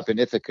ended up in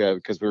Ithaca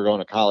because we were going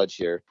to college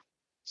here.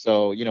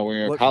 So when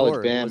you're a What college for?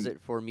 Was band,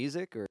 it for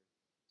music or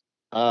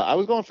I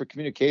was going for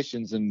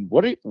communications. And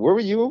where were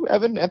you,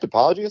 Evan?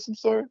 Anthropology of some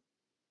sort?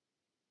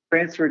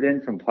 Transferred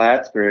in from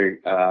Plattsburgh.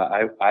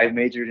 I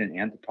majored in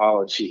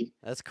anthropology,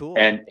 that's cool.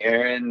 and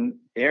Aaron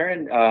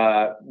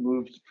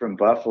moved from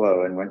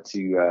Buffalo and went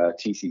to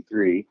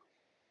TC3.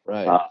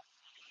 Right. Uh,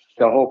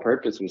 the whole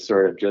purpose was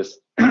sort of just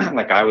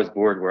like I was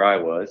bored where I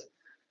was.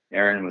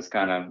 Aaron was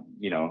kind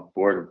of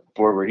bored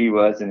where he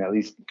was, and at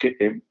least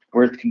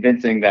worth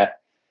convincing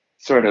that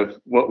sort of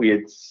what we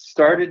had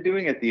started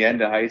doing at the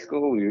end of high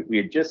school, we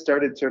had just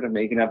started sort of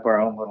making up our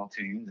own little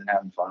tunes and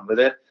having fun with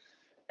it.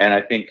 And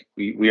I think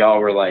we all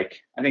were like,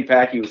 I think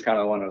Packy was kind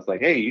of the one that was like,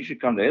 hey, you should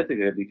come to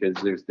Ithaca because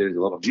there's a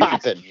little music scene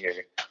Poppin'.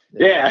 here.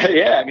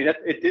 Yeah. I mean,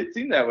 it did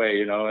seem that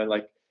way, and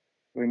like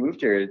when we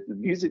moved here,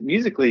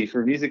 musically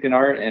for music and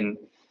art and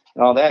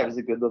all that, it was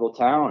a good little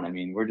town. I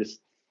mean,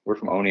 we're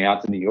from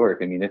Oneonta, New York.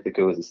 I mean,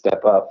 Ithaca was a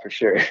step up for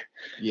sure.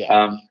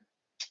 Yeah.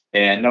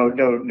 And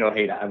no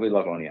hate on. We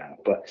love Oneonta,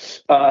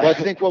 but Well, I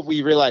think what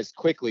we realized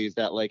quickly is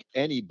that like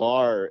any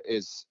bar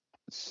is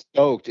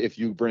stoked if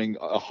you bring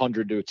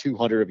 100 to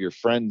 200 of your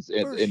friends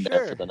For in there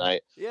for sure. the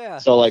night. Yeah.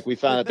 So like we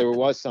found that there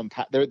was some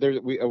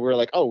we were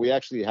like, oh, we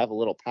actually have a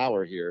little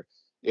power here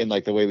in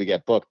like the way we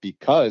get booked,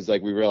 because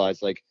like we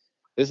realized like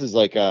this is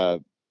like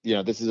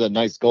this is a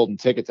nice golden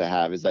ticket to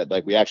have, is that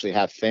like we actually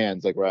have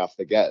fans like right off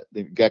the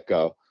get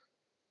go.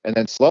 And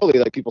then slowly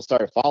like people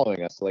started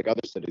following us to like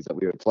other cities that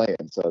we would play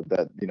in. So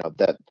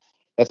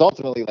that's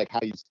ultimately like how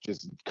you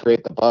just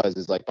create the buzz,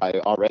 is like by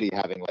already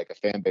having like a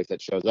fan base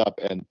that shows up.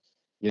 And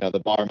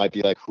the bar might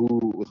be like,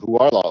 who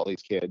are all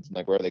these kids and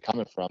like where are they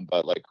coming from,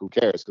 but like who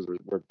cares, because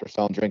we're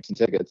selling drinks and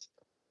tickets.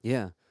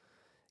 Yeah.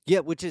 Yeah,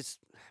 which is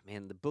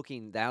man,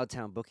 the out of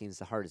town booking is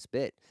the hardest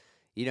bit.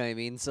 You know what I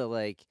mean? So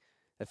like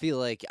I feel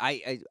like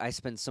I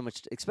spend so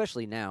much,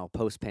 especially now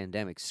post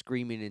pandemic,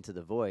 screaming into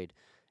the void,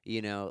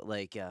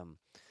 like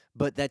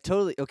but that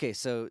totally okay,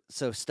 so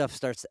stuff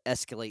starts to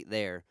escalate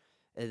there.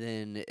 And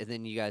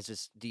then you guys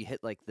just do you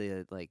hit like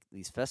the like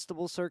these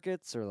festival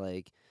circuits or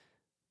like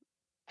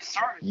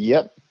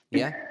Yep.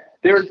 yeah?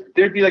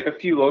 there'd be like a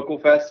few local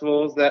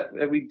festivals that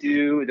we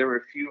do. There were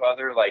a few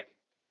other like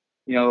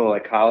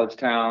like college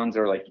towns,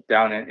 or like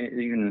down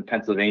even in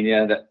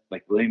Pennsylvania, that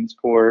like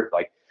Williamsport,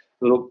 like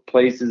little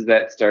places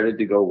that started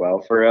to go well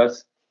for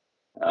us.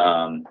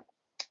 Um,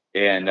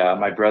 and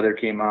my brother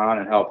came on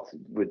and helped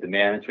with the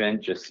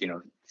management, just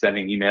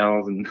sending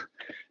emails and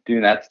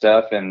doing that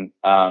stuff. And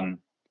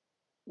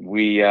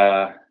we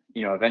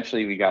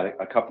eventually we got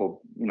a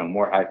couple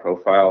more high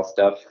profile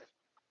stuff,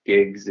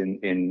 gigs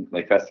in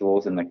like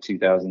festivals in like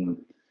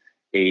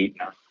 2008,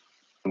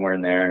 somewhere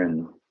in there.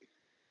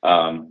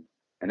 Um,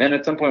 and then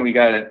at some point we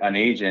got an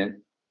agent,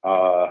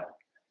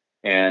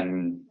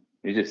 and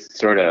we just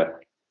sort of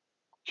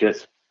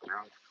just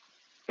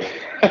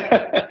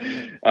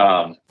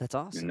That's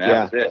awesome. and that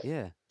Yeah. was it.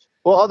 Yeah.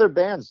 Well, other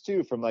bands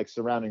too from like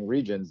surrounding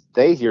regions,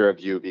 they hear of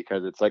you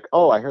because it's like,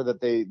 oh, I heard that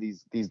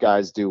these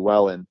guys do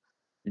well in,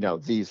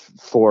 these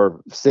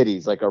four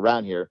cities like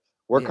around here.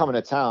 We're Yeah. coming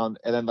to town,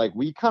 and then like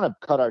we kind of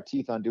cut our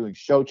teeth on doing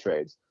show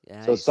trades.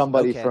 So Nice.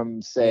 somebody Okay. from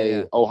Yeah, say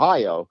yeah.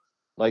 Ohio,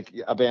 like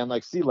a band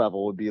like Sea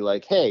Level would be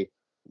like, hey,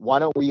 why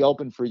don't we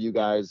open for you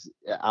guys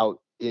out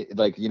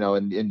like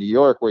in New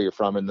York where you're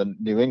from, in the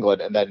New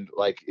England, and then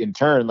like in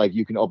turn like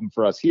you can open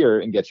for us here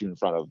and get you in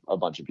front of a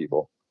bunch of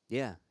people.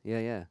 Yeah. Yeah,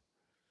 yeah.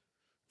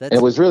 And it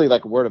That's was really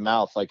like word of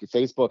mouth. Like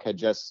Facebook had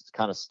just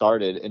kind of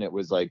started, and it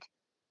was like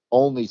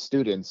only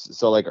students.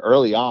 So like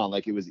early on,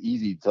 like it was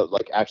easy to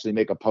like actually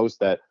make a post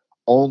that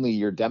only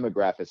your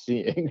demographic is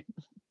seeing.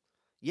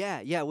 yeah,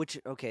 yeah, which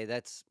okay,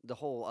 that's the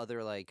whole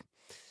other like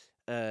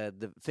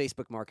the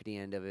Facebook marketing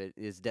end of it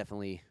is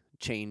definitely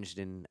changed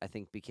and I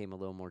think became a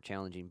little more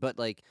challenging. But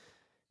like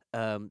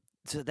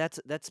so that's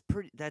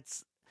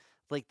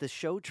like the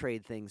show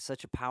trade thing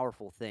such a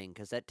powerful thing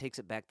cuz that takes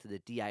it back to the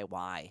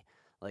DIY,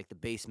 like the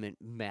basement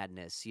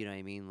madness, you know what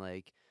I mean?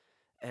 Like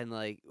and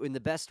like in the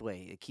best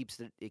way. It keeps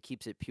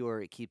it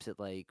pure, it keeps it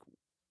like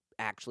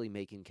actually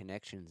making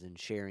connections and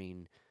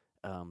sharing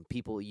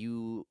people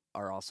you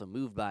are also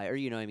moved by or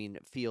I mean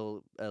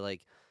feel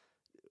like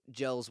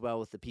gels well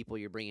with the people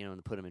you're bringing on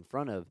to put them in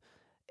front of,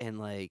 and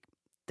like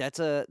that's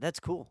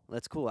cool.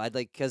 That's cool. I'd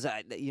like because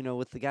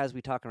with the guys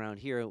we talk around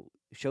here,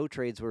 show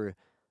trades were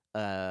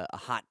a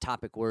hot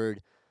topic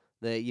word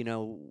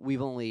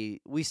that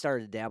we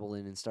started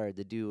dabbling and started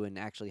to do and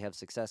actually have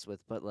success with,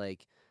 but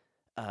like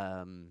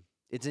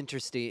it's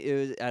interesting. It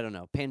was, I don't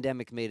know,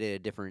 pandemic made it a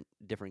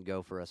different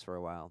go for us for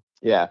a while.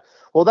 Yeah.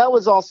 Well, that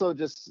was also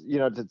just,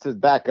 to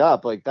back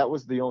up, like that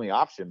was the only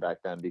option back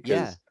then Yeah.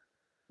 because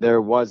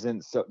there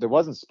wasn't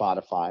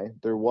Spotify.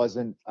 There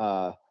wasn't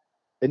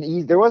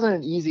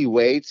an easy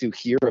way to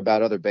hear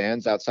about other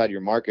bands outside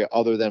your market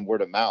other than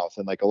word of mouth.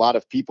 And like a lot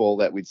of people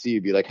that we'd see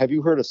would be like, "Have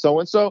you heard of so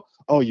and so?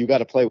 Oh, you got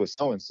to play with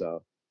so and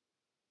so."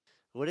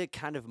 What it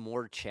kind of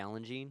more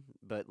challenging,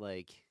 but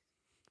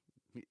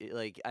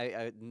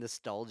I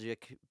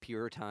nostalgic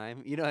pure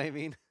time. You know what I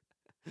mean?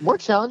 More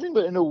challenging,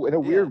 but in a Yeah.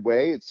 weird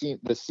way,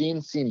 the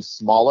scene seems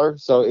smaller,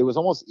 so it was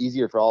almost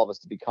easier for all of us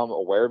to become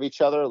aware of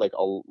each other like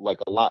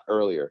a lot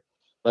earlier.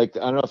 Like I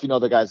don't know if you know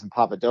the guys in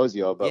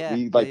Papadozio, but Yeah.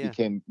 we Yeah. like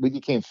Yeah.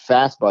 became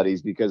fast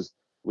buddies because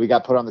we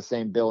got put on the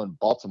same bill in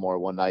Baltimore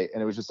one night,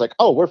 and it was just like,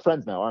 oh, we're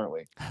friends now, aren't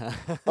we?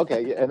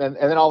 Okay, yeah, and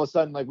then all of a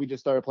sudden, like we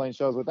just started playing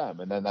shows with them,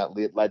 and then that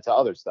led to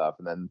other stuff,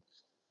 and then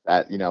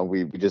that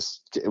we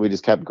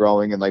just kept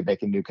growing and like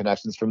making new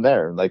connections from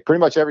there. Like pretty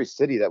much every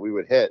city that we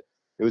would hit,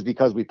 it was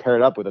because we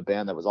paired up with a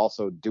band that was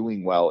also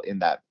doing well in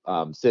that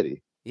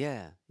city.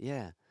 Yeah.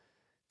 Yeah.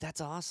 That's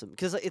awesome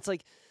because it's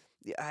like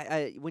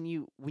when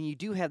you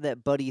do have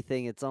that buddy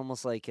thing, it's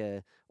almost like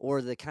a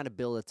or the kind of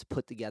bill that's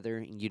put together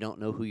and you don't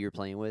know who you're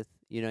playing with.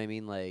 You know what I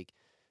mean? Like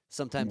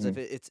sometimes Mm-hmm.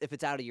 if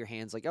it's out of your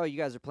hands, like oh you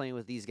guys are playing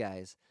with these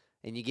guys,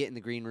 and you get in the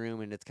green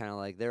room and it's kind of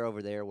like they're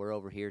over there, we're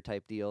over here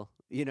type deal.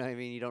 You know what I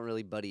mean? You don't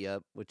really buddy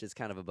up, which is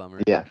kind of a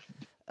bummer. Yeah,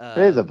 it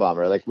is a Um,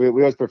 bummer. Like we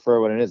always prefer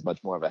when it is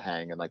much more of a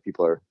hang and like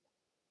people are,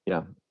 you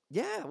know,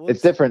 yeah, well it's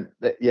it's different.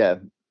 Yeah,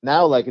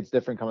 now like it's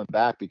different coming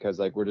back because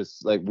like we're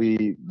just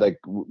we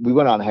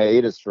went on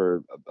hiatus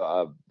for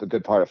the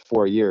good part of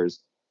 4 years,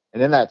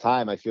 and in that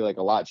time I feel like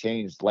a lot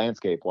changed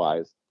landscape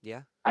wise,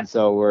 yeah. and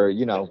so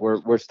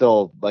we're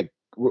still like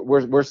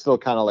we're still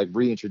kind of like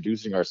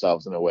reintroducing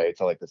ourselves in a way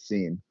to like the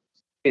scene.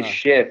 Uh,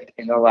 Shift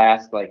in the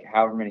last like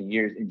however many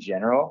years in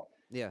general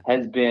yeah.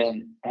 has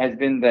been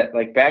that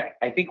like back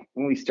I think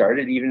when we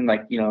started even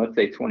like let's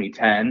say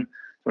 2010,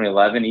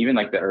 2011, even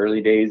like the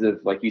early days of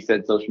like you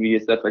said social media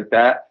stuff like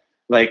that,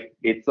 like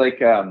it's like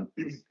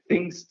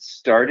things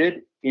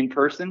started in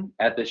person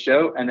at the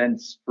show and then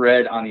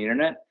spread on the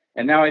internet,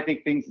 and now I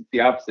think things it's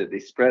the opposite, they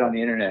spread on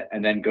the internet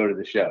and then go to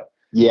the show.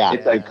 Yeah,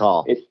 It's good like Yeah.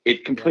 call. it Yeah.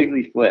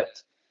 completely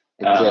flipped.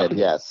 It did, um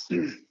yes.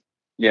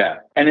 Yeah,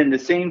 and in the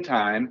same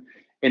time,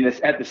 in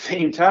this at the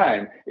same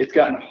time, it's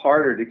gotten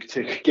harder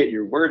to get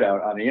your word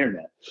out on the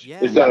internet. And Yeah.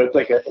 so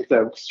Yep. it's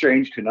a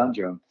strange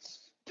conundrum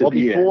to Well,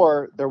 be in.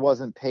 before there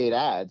wasn't paid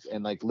ads,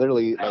 and like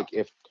literally, like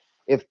if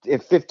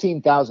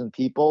 15,000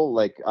 people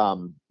like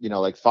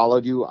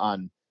followed you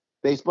on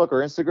Facebook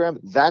or Instagram,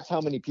 that's how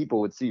many people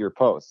would see your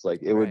posts.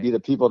 Like it would be Right. the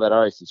people that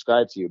already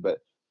subscribed to you. But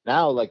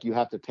now, like you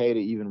have to pay to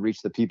even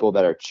reach the people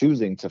that are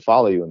choosing to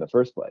follow you in the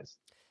first place.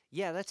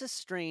 Yeah, that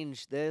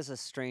is a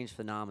strange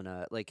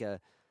phenomena.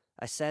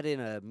 I sat in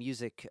a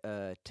music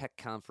tech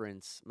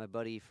conference. My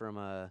buddy from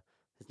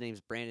his name's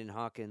Brandon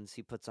Hawkins.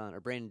 He puts on, or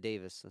Brandon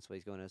Davis. That's what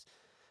he's going as.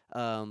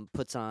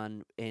 Puts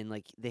on, and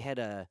like they had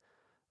a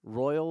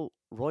Royal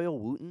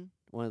Wooten,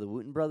 one of the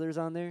Wooten brothers,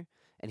 on there,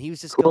 and he was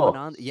just going Cool.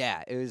 on.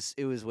 Yeah, it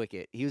was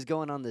wicked. He was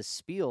going on this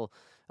spiel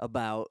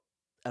about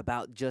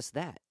just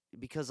that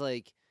because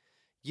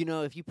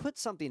if you put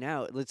something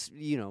out,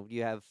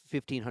 you have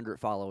 1,500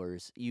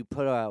 followers, you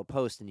put out a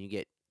post and you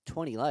get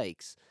 20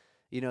 likes,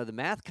 the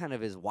math kind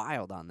of is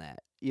wild on that.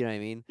 You know what I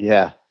mean?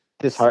 Yeah, S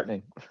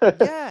disheartening.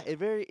 yeah,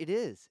 it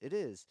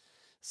is.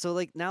 So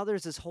like now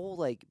there's this whole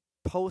like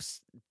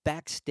post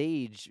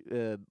backstage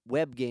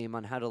web game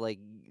on how to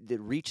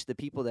reach the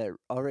people that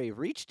already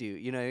reached you.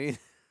 You know what I mean?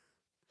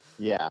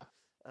 Yeah,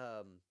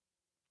 Um,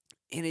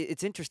 and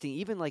it's interesting,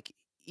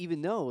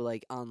 even though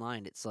like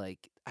online, it's like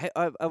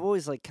I've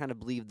always like kind of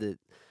believed that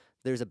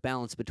there's a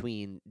balance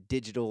between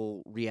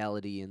digital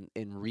reality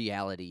and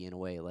reality in a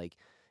way. Like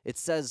it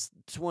says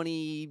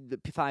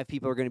 25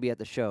 people are going to be at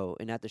the show,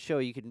 and at the show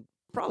you can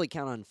probably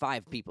count on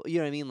 5 people. You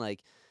know what I mean?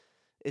 Like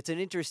it's an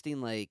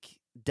interesting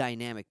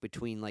dynamic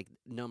between like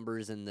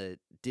numbers and the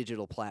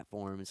digital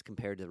platforms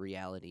compared to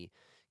reality,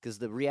 because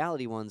the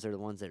reality ones are the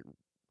ones that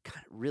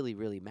kind of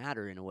really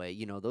matter in a way.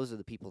 Those are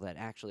the people that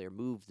actually are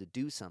moved to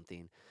do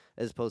something,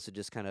 as opposed to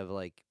just kind of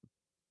like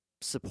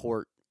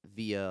support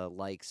via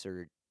likes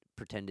or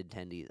pretend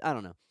attendees. I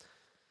don't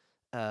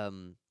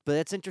know. But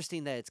it's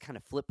interesting that it's kind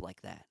of flipped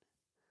like that.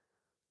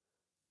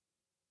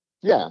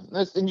 yeah,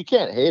 and you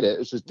can't hate it.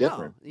 It's just No,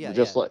 different. yeah,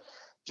 Just yeah, like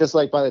just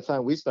like by the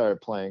time we started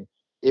playing,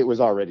 it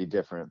was already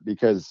different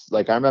because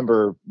like I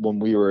remember when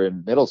we were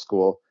in middle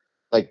school,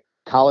 like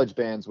college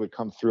bands would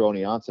come through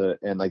Oneonta,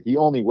 and like the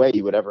only way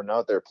you would ever know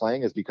if they're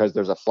playing is because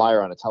there's a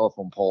flyer on a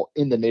telephone pole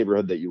in the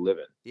neighborhood that you live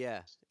in.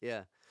 yeah,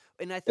 yeah.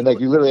 And I And think like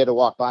what you literally had to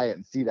walk by it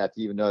and see that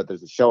to even know that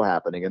there's a show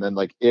happening. And then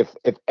like if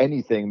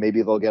anything,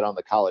 maybe they'll get on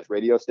the college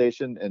radio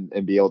station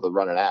and be able to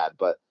run an ad,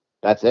 but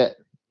that's it.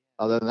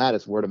 Other than that,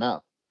 it's word of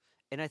mouth.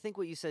 and I think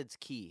what you said is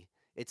key.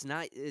 It's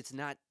not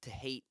to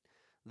hate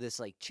this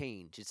like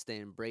change. It's to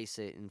embrace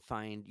it and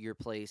find your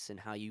place and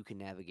how you can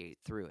navigate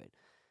through it.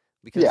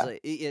 Because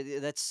Yeah,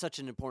 that's such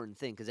an important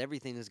thing because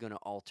everything is going to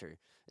alter.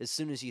 As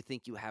soon as you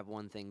think you have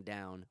one thing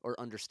down or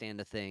understand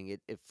a thing,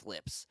 it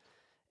flips.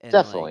 And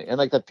definitely. like, And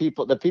like the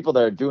people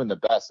that are doing the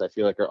best, I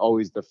feel like are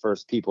always the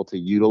first people to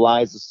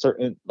utilize a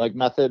certain like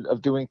method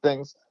of doing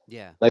things.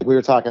 yeah, Like we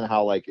were talking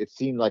how like it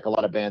seemed like a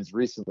lot of bands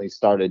recently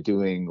started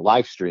doing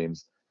live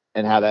streams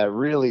and how that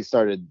really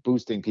started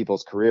boosting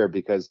people's career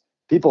because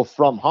people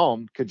from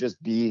home could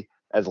just be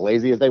as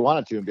lazy as they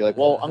wanted to and be like,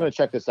 well, I'm going to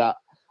check this out.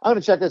 I'm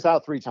going to check this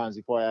out 3 times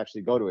before I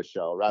actually go to a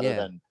show, rather yeah,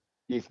 than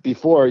if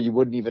before you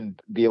wouldn't even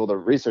be able to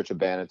research a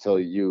band until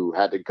you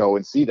had to go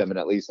and see them, and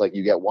at least like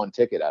you get one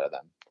ticket out of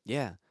them.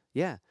 yeah,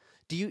 yeah.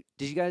 Did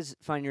you guys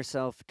find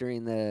yourself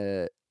during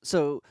the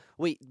so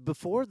wait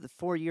before the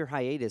 4 year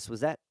hiatus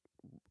was that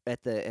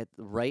at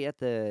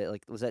the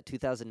like was that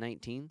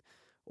 2019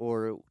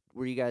 or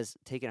were you guys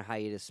taking a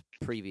hiatus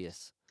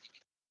previous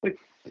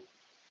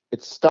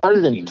It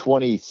started in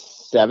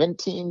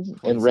 2017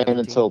 and ran 2017?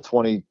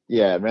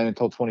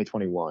 until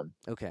 2021.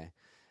 Okay.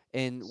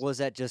 And was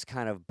that just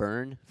kind of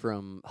burn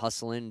from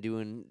hustling,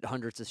 doing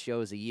hundreds of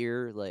shows a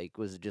year? Like,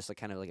 was it just a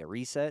kind of like a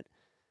reset?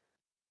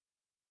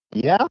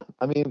 Yeah,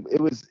 I mean,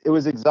 it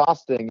was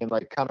exhausting and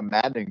like kind of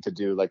maddening to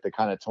do like the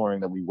kind of touring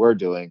that we were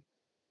doing.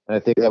 And I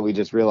think that we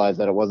just realized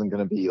that it wasn't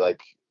going to be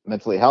like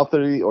mentally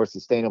healthy or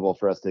sustainable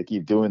for us to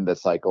keep doing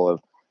this cycle of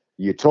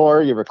you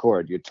tour, you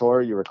record, you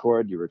tour, you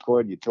record, you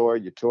record, you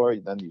tour,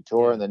 then you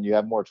tour, Yeah. and then you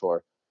have more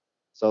tour.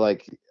 So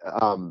like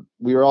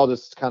we were all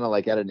just kind of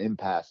like at an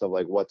impasse of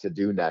like what to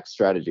do next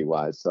strategy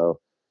wise.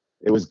 So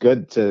it was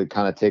good to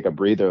kind of take a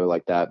breather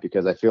like that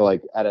because I feel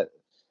like at a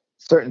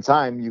certain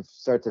time you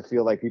start to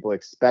feel like people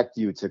expect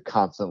you to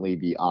constantly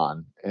be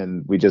on,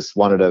 and we just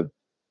wanted to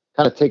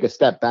kind of take a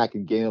step back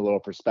and gain a little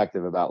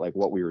perspective about like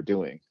what we were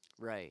doing.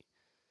 Right.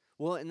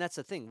 Well, and that's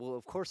the thing. Well,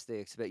 of course they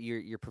expect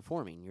you're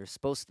performing. You're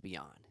supposed to be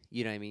on.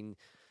 You know what I mean?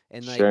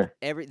 And like Sure.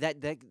 every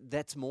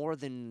that's more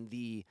than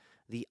the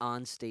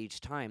on stage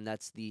time.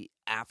 That's the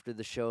after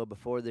the show,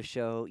 before the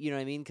show. You know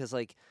what I mean? Cuz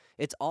like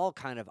it's all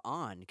kind of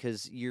on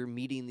cuz you're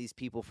meeting these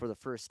people for the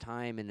first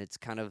time and it's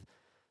kind of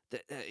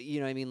you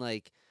know what I mean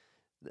like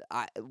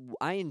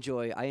I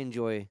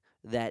enjoy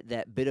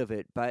that bit of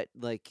it, but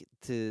like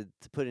to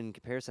put in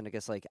comparison, I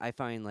guess like I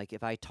find like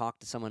if I talk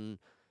to someone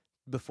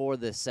before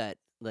the set,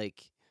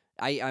 like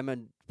I'm a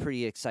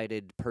pretty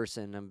excited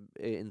person. I'm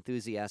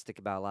enthusiastic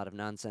about a lot of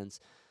nonsense.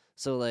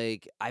 So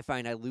like I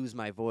find I lose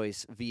my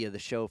voice via the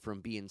show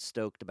from being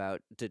stoked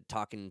about to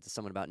talking to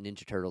someone about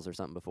Ninja Turtles or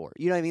something before.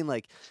 You know what I mean?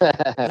 Like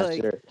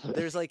Sure.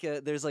 there's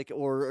like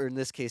or in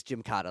this case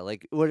Jimkata.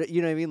 Like what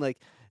you know what I mean? Like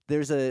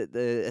there's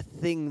a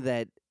thing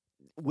that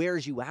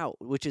wears you out,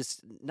 which is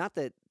not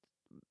that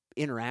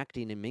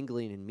interacting and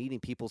mingling and meeting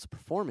people's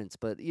performance,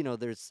 but you know,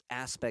 there's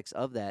aspects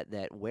of that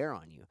wear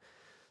on you.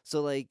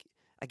 So like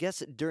I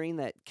guess during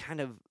that kind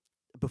of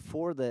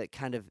before the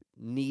kind of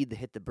need to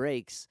hit the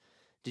brakes,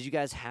 did you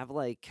guys have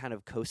like kind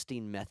of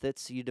coasting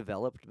methods you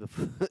developed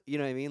before, you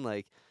know what I mean?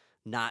 Like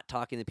not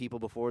talking to people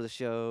before the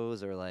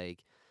shows or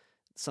like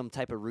some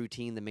type of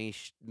routine to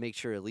make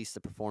sure at least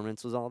the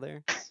performance was all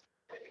there?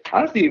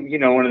 Honestly,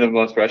 one of the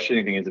most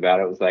frustrating things about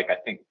it was like I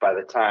think by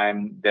the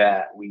time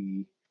that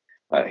we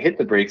hit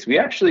the brakes, we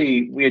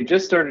had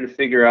just started to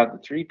figure out the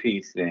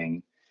three-piece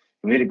thing.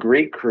 We had a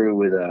great crew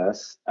with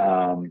us.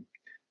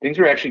 Things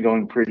were actually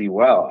going pretty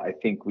well. I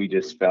think we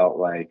just felt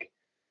like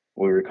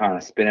we were kind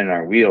of spinning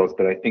our wheels,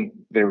 but I think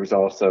there was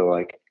also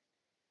like,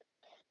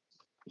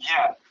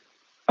 yeah,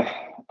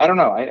 I don't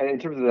know. In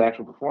terms of the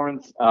actual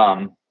performance,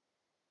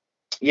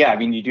 yeah, I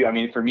mean, you do. I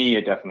mean, for me,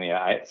 it definitely.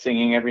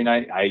 Singing every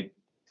night.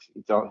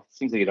 It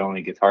seems like it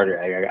only gets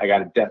harder. I got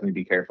to definitely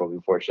be careful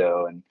before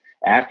show and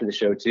after the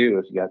show too.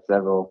 If you got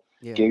several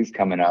Yeah. gigs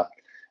coming up,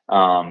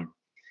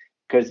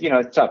 because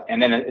it's tough.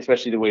 And then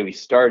especially the way we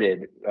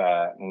started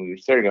when we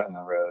started going on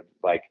the road,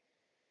 like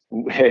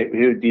it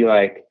would be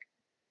like,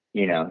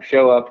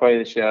 show up, play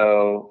the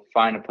show,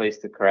 find a place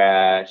to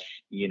crash,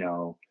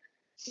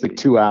 It's like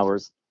 2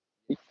 hours.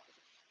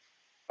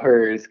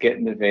 hers, get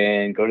in the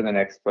van, go to the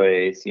next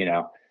place,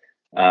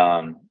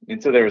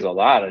 and so there was a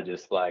lot of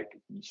just like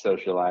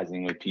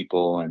socializing with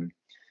people and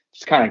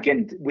just kind of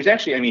getting, which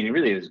actually, I mean, it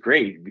really was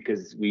great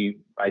because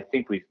I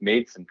think we've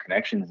made some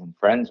connections and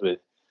friends with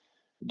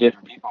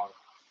different people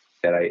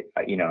that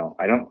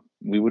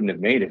we wouldn't have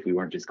made if we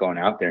weren't just going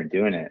out there and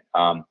doing it.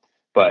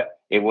 But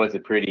it was a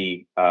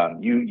pretty,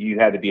 you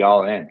had to be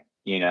all in,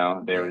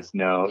 there Yeah. was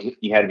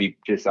you had to be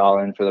just all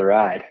in for the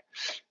ride.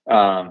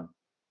 Um,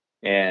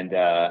 and,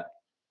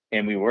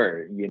 and we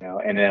were,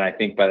 and then I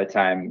think by the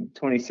time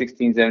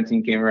 2016,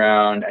 17 came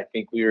around, I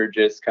think we were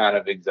just kind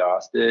of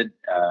exhausted,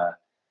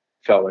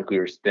 felt like we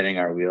were spinning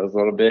our wheels a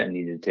little bit and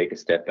needed to take a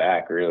step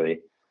back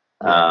really.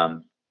 Yeah.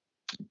 Um,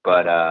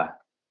 but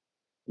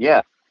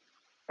yeah,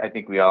 I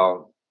think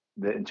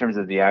in terms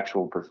of the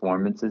actual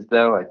performances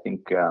though, I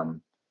think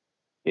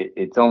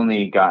it's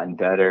only gotten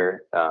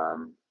better.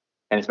 And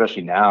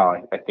especially now,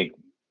 I think,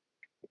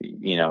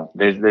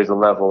 there's a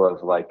level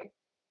of like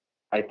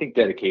I think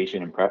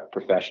dedication and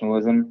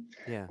professionalism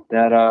Yeah.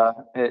 that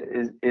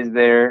is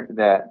there,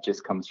 that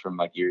just comes from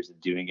like years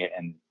of doing it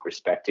and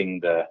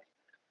respecting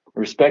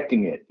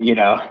it,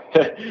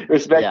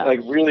 respect, Yeah.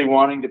 like really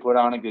wanting to put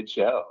on a good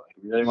show, like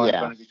really wanting to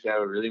put Yeah. on a good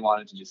show, really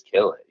wanted to just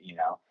kill it.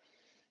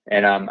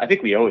 And I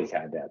think we always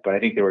had that, but I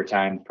think there were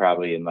times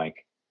probably in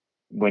like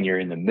when you're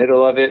in the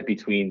middle of it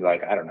between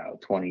like, I don't know,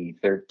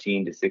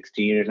 2013 to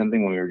 16 or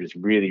something, when we were just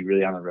really,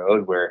 really on the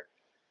road, where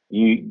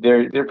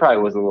there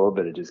probably was a little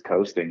bit of just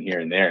coasting here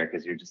and there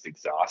because you're just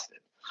exhausted.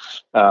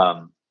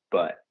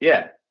 But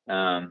yeah,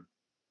 and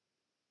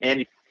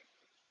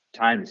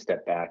time to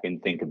step back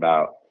and think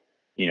about,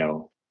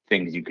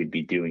 things you could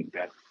be doing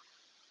No,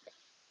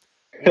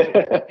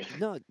 better.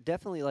 no,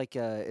 definitely. Like,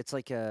 it's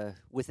like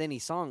with any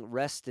song,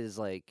 rest is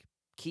like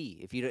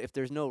key. If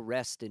there's no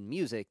rest in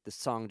music, the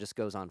song just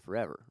goes on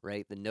forever,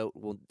 right? The note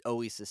will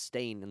always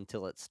sustain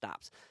until it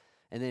stops.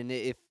 And then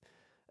if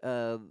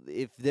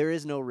there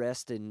is no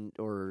rest in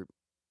or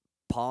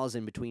pause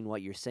in between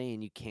what you're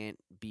saying, you can't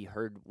be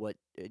heard. What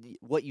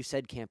you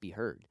said can't be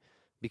heard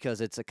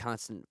because it's a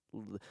constant.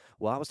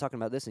 Well, I was talking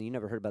about this, and you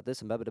never heard about this,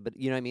 and blah, blah, blah, but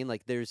you know what I mean.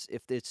 Like,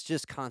 if it's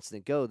just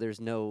constant go,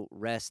 there's no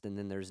rest, and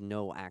then there's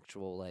no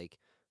actual like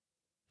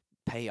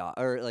payoff,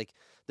 or like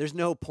there's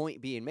no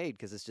point being made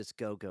because it's just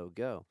go, go,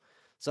 go.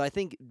 So I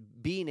think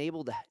being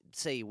able to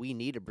say we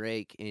need a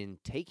break and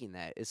taking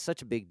that is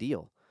such a big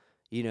deal,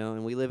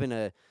 and we live in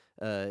a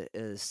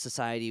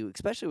society,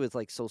 especially with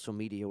like social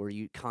media, where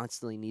you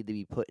constantly need to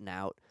be putting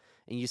out,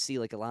 and you see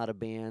like a lot of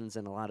bands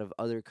and a lot of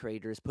other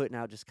creators putting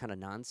out just kind of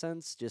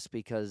nonsense, just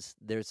because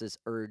there's this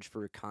urge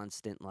for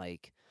constant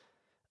like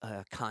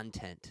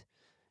content,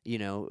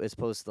 as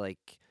opposed to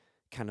like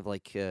kind of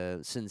like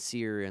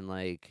sincere and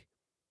like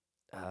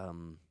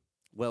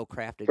well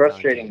crafted content.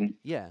 Frustrating.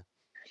 Yeah,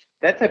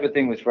 That type of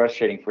thing was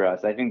frustrating for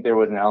us. I think there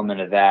was an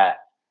element of that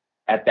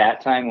at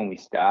that time when we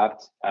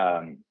stopped.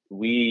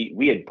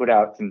 We had put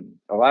out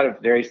a lot of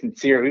very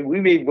sincere.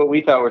 We made what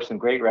we thought were some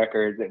great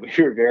records that we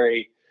were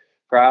very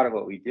proud of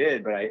what we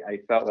did, but I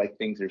felt like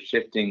things are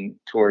shifting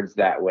towards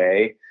that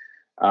way,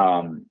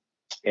 um,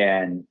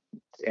 and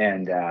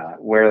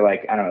where,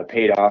 like, I don't know, it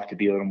paid off to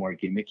be a little more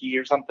gimmicky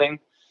or something.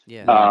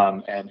 yeah,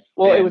 And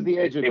Well, it was and the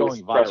age of it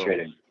was going viral.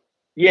 frustrating.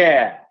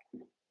 Yeah,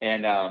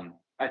 and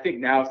I think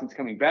now, since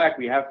coming back,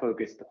 we have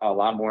focused a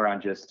lot more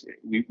on just,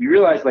 we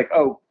realized like,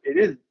 oh, it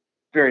is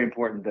very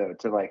important though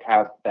to like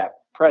have that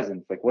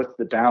presence. Like, what's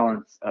the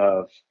balance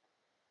of,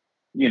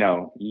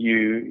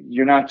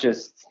 you're not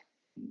just,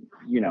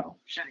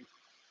 shitting,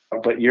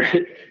 but you're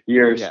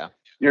Yeah.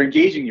 you're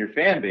engaging your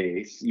fan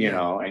base,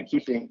 yeah, and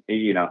keeping,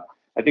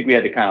 I think we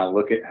had to kind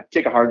of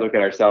take a hard look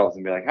at ourselves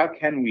and be like, how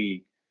can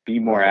we be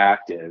more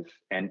active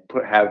and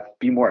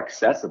be more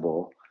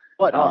accessible,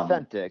 But um,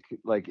 authentic,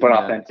 like but in the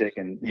authentic,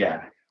 and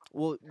yeah.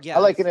 well, I yeah,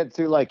 liken it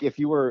to like if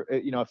you were,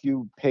 if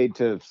you paid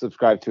to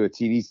subscribe to a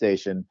TV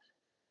station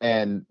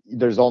and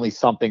there's only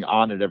something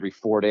on it every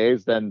 4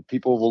 days, then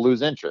people will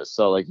lose interest.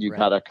 So like you right,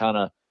 gotta kind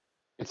of,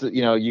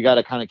 you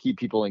gotta kind of keep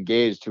people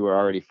engaged who are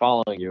already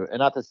following you. And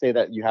not to say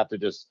that you have to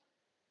just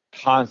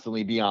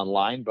constantly be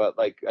online, but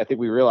like I think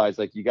we realize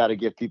like you got to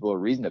give people a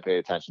reason to pay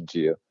attention to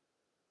you.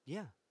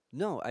 yeah.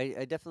 No,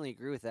 I definitely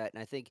agree with that,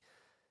 and I think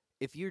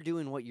if you're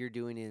doing what you're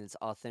doing and it's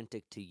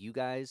authentic to you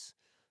guys,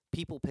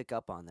 people pick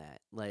up on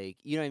that. Like,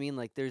 you know what I mean?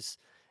 Like,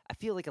 I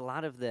feel like a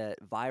lot of the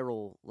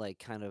viral like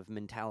kind of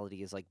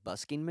mentality is like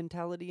busking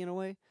mentality in a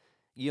way.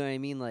 You know what I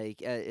mean?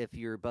 Like, if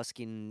you're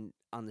busking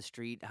on the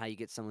street, how you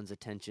get someone's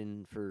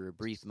attention for a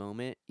brief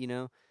moment,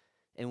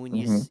 and when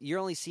Hmm. you're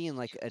only seeing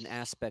like an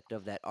aspect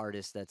of that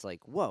artist that's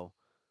like, whoa,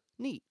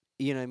 neat.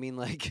 You know what I mean?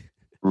 Like,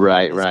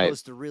 Right, as right.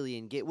 opposed to really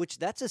engage, which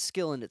that's a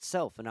skill in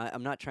itself, and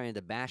I'm not trying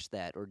to bash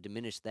that or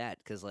diminish that,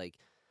 because like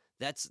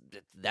that's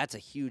a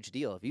huge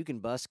deal if you can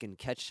busk and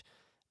catch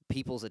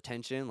people's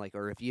attention, like,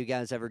 or if you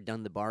guys ever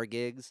done the bar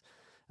gigs,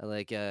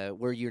 like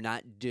where you're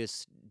not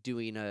just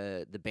doing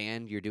the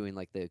band, you're doing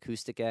like the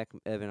acoustic act.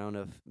 Evan, I don't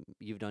know if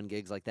you've done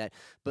gigs like that,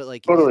 but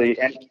like Totally.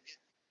 And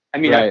I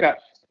mean, Right.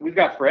 we've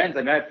got friends. I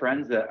mean, I have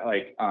friends that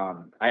like,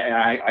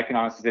 I can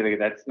honestly say that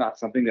that's not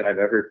something that I've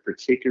ever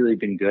particularly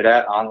been good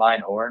at,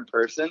 online or in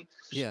person.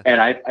 yeah,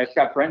 And I've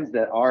got friends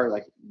that are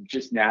like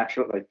just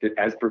natural, like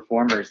as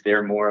performers,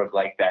 they're more of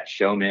like that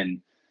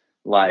showman,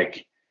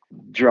 like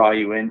draw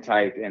you in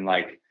type, and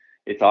like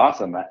it's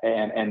awesome.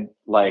 And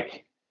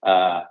like,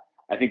 I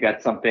think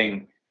that's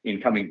something in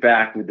coming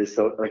back with this.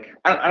 So like,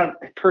 I don't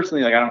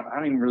personally, like, I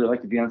don't even really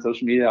like to be on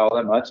social media all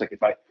that much. Like,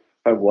 if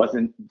I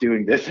wasn't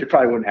doing this, I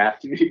probably wouldn't have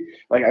to be.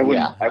 Like,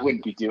 Yeah. I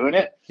wouldn't be doing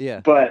it. yeah,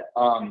 But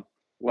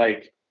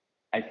like,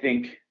 I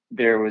think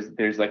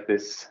there's like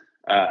this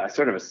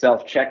sort of a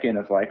self check-in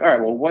of like, all right,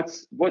 well,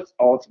 what's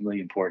ultimately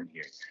important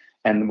here?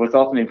 And what's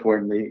ultimately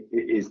important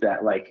is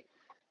that, like,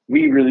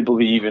 we really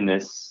believe in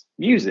this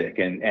music,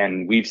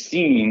 and we've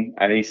seen,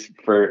 at least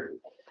for,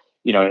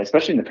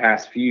 especially in the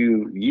past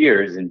few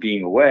years and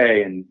being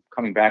away and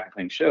coming back and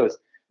playing shows,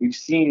 we've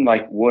seen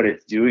like what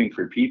it's doing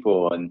for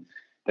people, and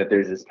that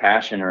there's this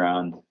passion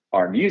around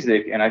our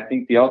music. And I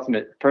think the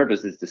ultimate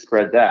purpose is to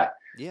spread that.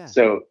 Yeah.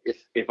 So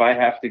if I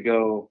have to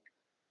go,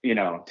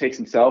 take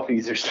some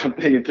selfies or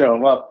something and throw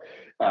them up,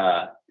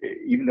 uh,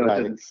 even though it Right.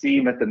 doesn't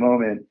seem at the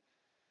moment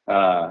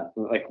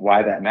like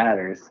why that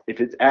matters, if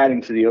it's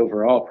adding to the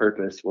overall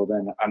purpose, well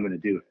then I'm going to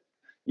do it.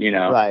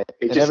 Right.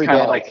 It And just every kind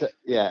of band will like,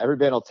 every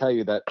band will tell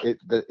you that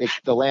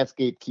the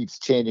landscape keeps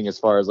changing as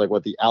far as like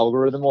what the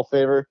algorithm will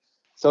favor.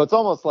 So it's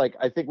almost like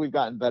I think we've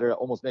gotten better at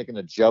almost making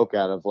a joke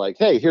out of like,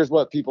 hey, here's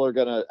what people are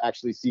gonna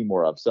actually see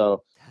more of.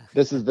 So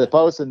this is the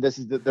post, and this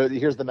is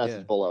here's the Yeah.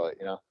 message below it.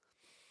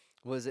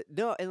 Was it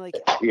no? And like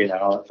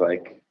it's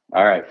like,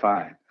 all right,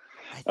 fine.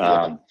 I think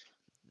Yeah. Um,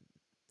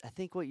 I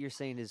think what you're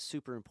saying is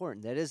super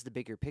important. That is the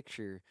bigger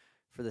picture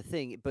for the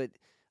thing, but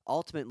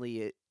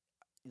ultimately it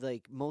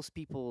like most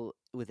people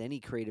with any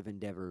creative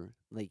endeavor,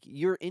 like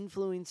you're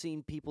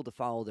influencing people to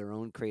follow their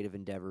own creative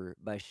endeavor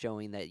by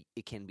showing that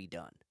it can be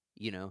done,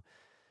 you know?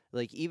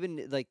 Like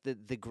even like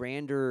the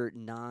grander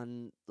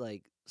non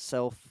like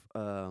self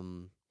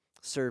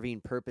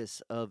serving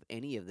purpose of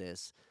any of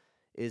this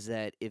is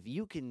that if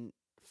you can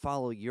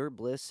follow your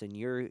bliss and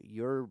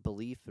your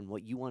belief and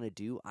what you want to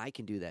do, I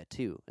can do that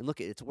too. And look,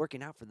 it's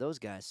working out for those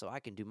guys, so I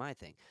can do my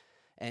thing.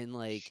 And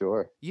like,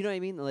 Sure. you know what I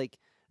mean? Like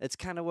it's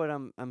kind of what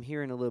I'm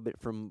hearing a little bit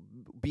from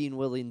being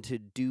willing to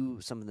do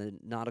some of the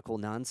nautical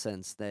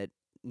nonsense that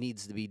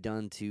needs to be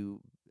done to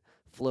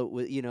float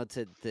with,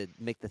 to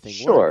make the thing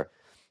work. Sure.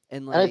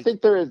 And And I like,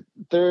 think to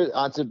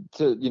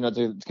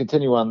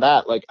continue on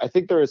that, like I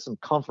think there is some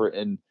comfort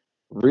in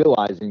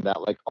realizing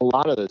that like a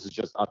lot of this is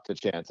just up to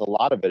chance. A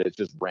lot of it is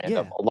just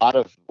random. yeah, A lot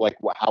of like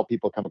how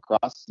people come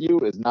across you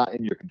is not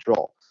in your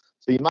control.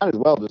 So you might as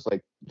well just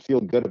like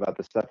feel good about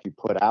the stuff you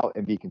put out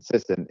and be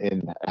consistent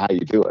in how you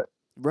do it.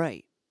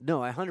 right.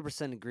 No, I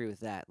 100% agree with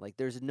that. Like,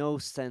 there's no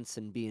sense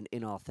in being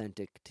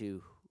inauthentic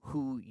to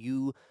who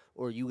you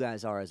or you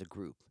guys are as a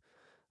group.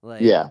 Like,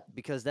 Yeah.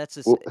 because that's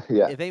just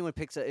Yeah. if anyone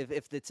picks up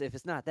if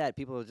it's not that,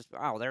 people are just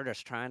they're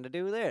just trying to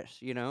do this,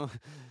 But like,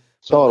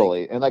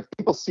 Totally. And like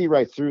people see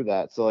right through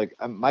that. So like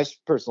my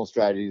personal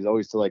strategy is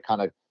always to like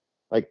kind of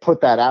like put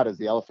that out as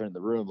the elephant in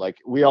the room. Like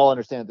we all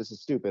understand this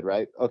is stupid,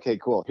 right? Okay,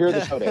 cool. Here are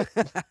the show dates.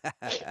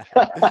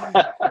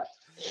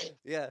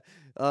 yeah.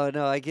 Oh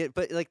no, I get.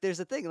 But like, there's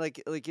a thing.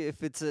 Like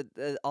if it's a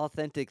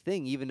authentic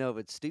thing, even though if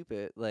it's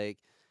stupid, like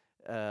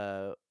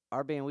uh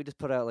our band we just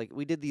put out like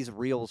we did these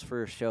reels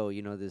for a show,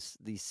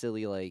 these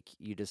silly like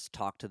you just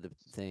talk to the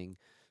thing.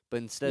 But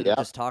instead of Yeah.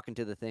 just talking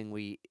to the thing,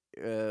 we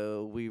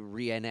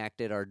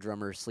reenacted our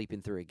drummer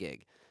sleeping through a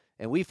gig.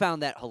 And we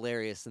found that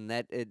hilarious and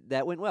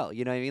that went well,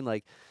 you know what I mean?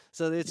 Like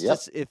so it's Yep.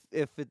 just if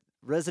it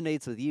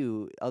resonates with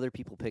you, other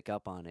people pick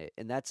up on it.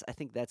 And I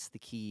think that's the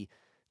key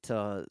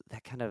to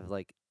that kind of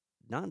like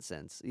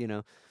nonsense, or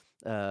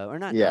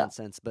not Yeah.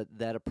 nonsense, but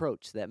that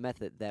approach, that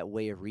method, that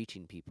way of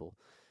reaching people.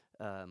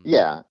 Um,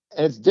 Yeah.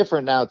 And it's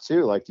different now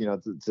too. Like,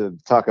 to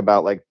talk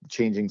about like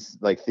changing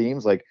like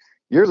themes, like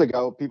years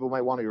ago, people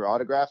might want your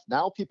autograph.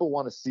 Now people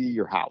want to see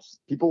your house.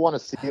 People want to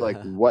see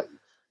like what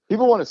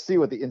people want to see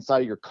what the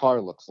inside of your car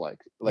looks like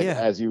yeah,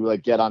 as you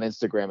like get on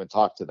Instagram and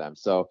talk to them.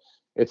 So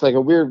it's like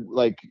a weird,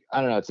 like,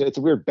 I don't know, it's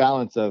a weird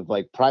balance of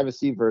like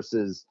privacy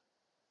versus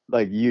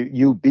like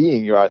you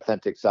being your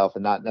authentic self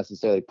and not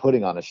necessarily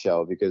putting on a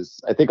show, because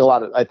I think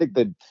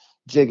the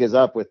jig is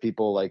up with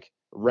people like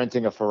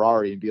renting a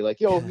Ferrari and be like,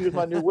 yo, here's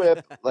my new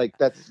whip. Like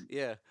that's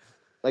yeah.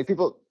 like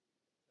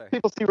Sorry.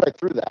 people see right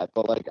through that.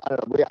 But like, I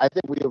don't know, I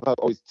think we have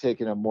always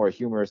taken a more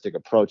humoristic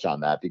approach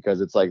on that,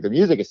 because it's like the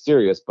music is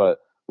serious, but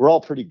we're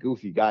all pretty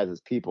goofy guys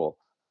as people.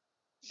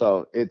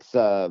 So it's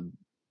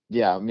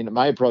yeah, I mean,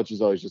 my approach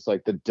is always just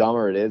like the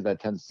dumber it is, that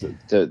tends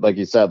to like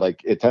you said,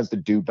 like it tends to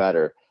do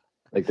better.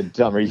 Like the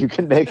dumber you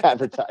can make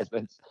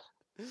advertisements.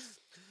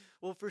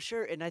 Well, for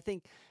sure, and I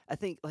think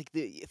like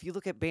if you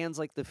look at bands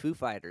like the Foo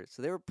Fighters,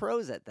 so they were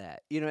pros at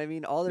that. You know what I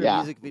mean? All their Yeah.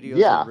 music videos are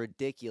Yeah.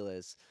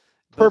 ridiculous,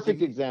 but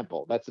Perfect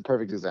example. That's the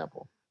perfect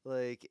example.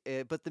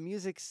 but the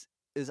music's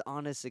as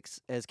honest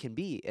as can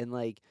be, and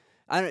like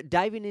I don't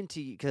diving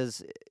into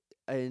because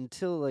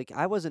until like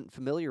I wasn't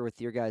familiar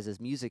with your guys'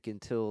 music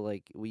until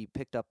like we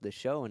picked up the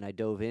show and I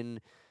dove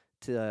in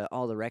to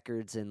all the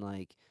records and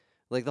like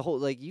the whole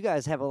like you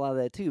guys have a lot of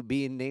that too,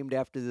 being named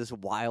after this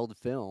wild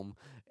film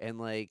and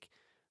like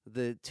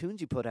the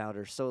tunes you put out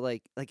are so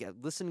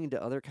listening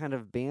to other kind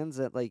of bands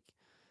that like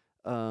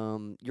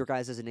your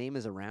guys' name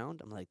is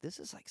around. I'm like, this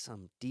is like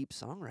some deep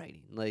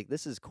songwriting. Like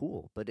this is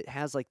cool, but it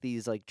has like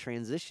these like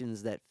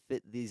transitions that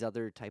fit these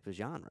other type of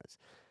genres.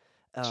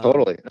 Um,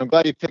 Totally. I'm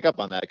glad you pick up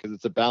on that, because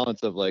it's a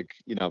balance of like,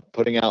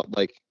 putting out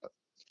like,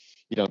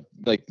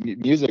 like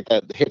music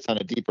that hits on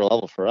a deeper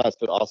level for us,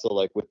 but also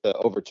like with the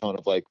overtone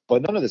of like,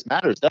 but none of this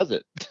matters, does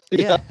it?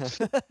 yeah,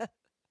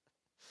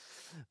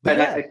 but and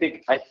yeah,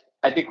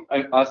 I think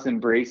us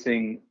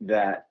embracing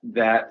that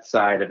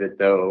side of it,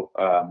 though,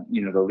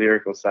 the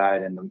lyrical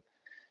side and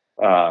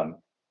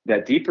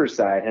that deeper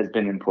side has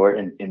been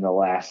important in the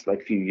last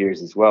like few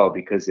years as well,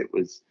 because it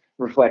was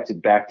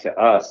reflected back to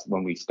us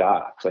when we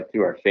stopped, like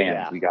through our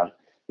fans. Yeah.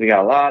 We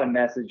got a lot of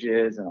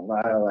messages and a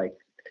lot of like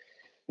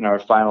in our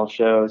final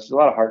shows, a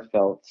lot of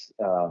heartfelt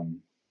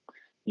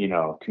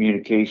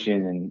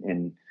communication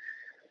and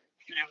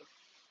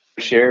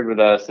shared with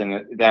us,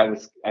 and that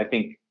was, I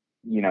think,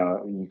 you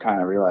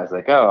kind of realize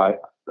like, oh,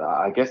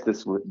 I guess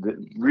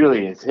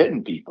really is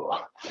hitting people.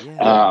 Yeah.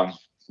 Yeah. um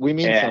We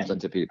mean and something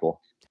to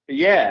people.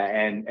 yeah,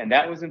 and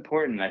that was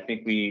important. I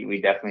think we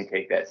definitely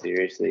take that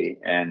seriously,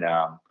 and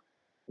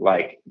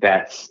like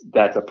that's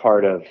a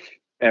part of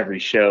every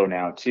show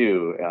now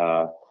too.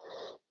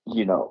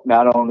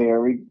 Not only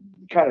are we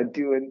kind of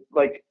doing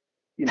like,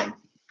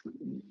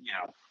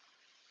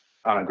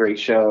 on a great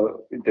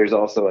show, there's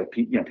also like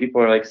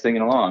people are like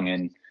singing along,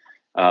 and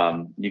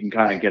you can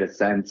kind of get a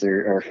sense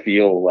or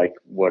feel like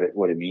what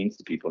it means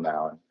to people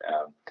now. And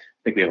I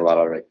think we have a lot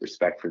of like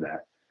respect for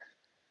that.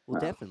 Well,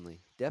 Um,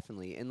 definitely,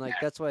 definitely, and like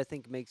that's what I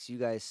think makes you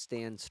guys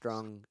stand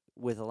strong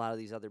with a lot of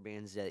these other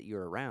bands that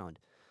you're around.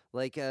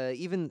 Like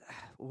even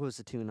what was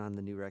the tune on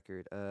the new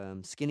record?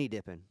 Skinny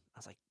Dipping. I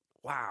was like,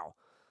 wow,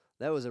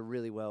 that was a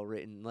really well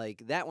written.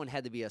 Like that one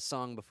had to be a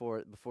song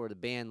before the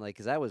band, like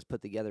because that was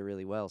put together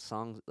really well.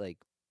 Songs like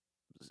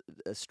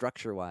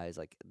structure wise,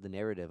 like the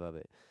narrative of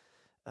it.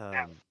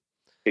 Um,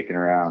 Kicking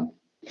around,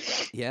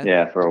 yeah,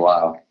 yeah, for a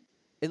while.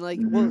 and like,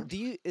 well,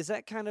 Hmm. is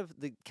that kind of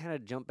the kind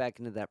of jump back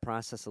into that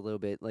process a little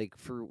bit? Like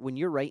for when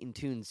you're writing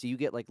tunes, do you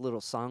get like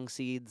little song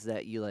seeds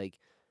that you like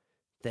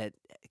that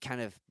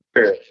kind of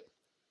Sure.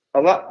 A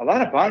lot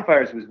of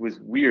bonfires was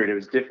weird. It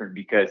was different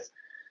because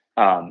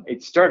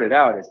it started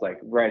out as like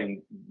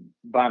writing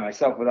by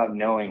myself without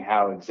knowing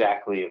how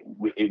exactly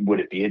would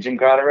it be a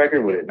Jimkata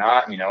record, would it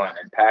not? And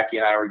then Packy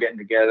and I were getting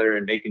together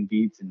and making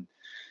beats and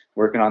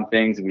working on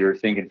things, and we were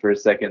thinking for a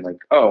second like,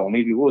 oh,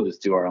 maybe we'll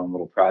just do our own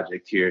little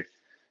project here.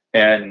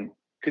 And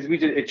because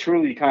it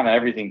truly kind of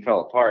everything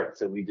fell apart,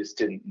 so we just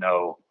didn't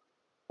know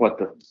what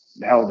the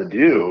hell to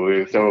do.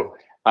 yeah, So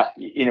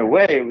in a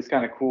way, it was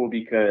kind of cool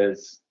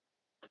because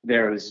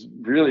there was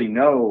really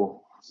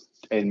no,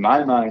 in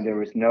my mind, there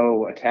was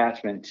no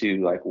attachment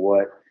to like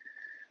what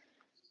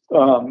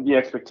the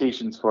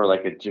expectations for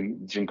like a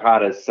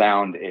Jimkata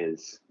sound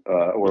is,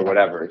 or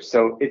whatever.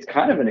 So it's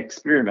kind of an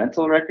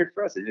experimental record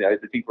for us. I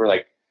think we're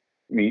like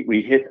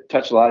we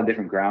touch a lot of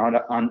different ground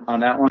on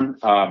that one.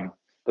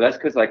 But that's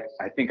because like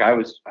I think I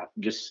was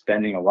just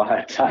spending a lot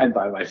of time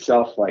by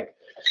myself, like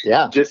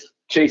Yeah. just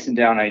chasing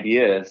down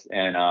ideas.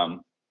 And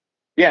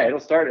yeah, it'll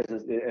start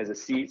as a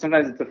seed.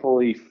 Sometimes it's a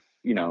fully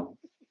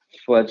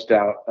fledged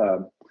out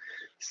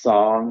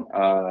song,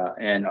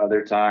 and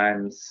other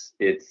times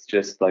it's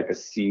just like a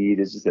seed,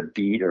 it's just a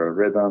beat or a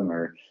rhythm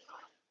or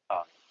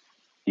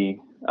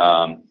uh,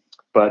 um,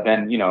 but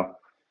then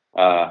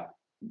uh,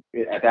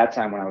 at that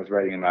time when I was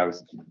writing them, I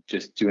was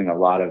just doing a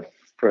lot of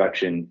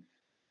production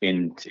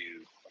into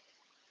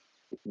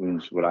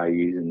what I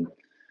use, and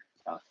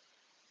uh,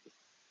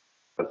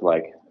 was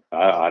like,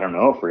 I don't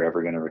know if we're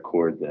ever going to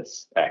record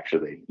this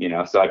actually,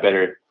 so I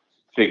better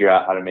figure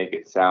out how to make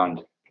it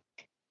sound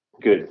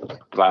good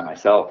by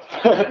myself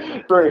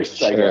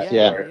first, I definitely, Sure. guess.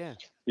 yeah,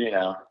 Yeah.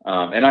 yeah,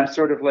 Or yeah. and I'm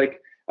sort of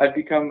like I've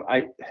become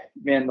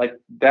man, like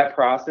that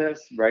process,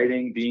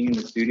 writing, being in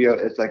the studio,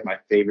 it's like my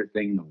favorite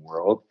thing in the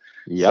world.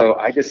 Yep. So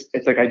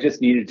it's like I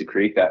just needed to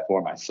create that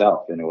for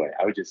myself in a way.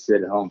 I would just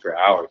sit at home for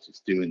hours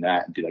just doing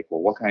that and be like,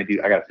 well, what can I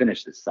do? I got to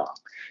finish this song.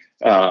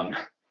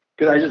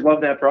 Because I just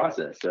love that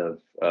process of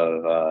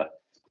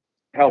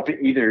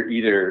helping,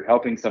 either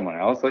helping someone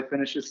else like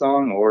finish a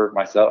song or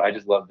myself. I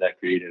just love that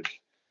creative,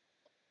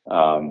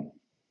 um,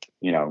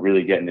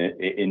 really getting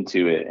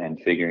into it and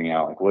figuring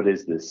out like, what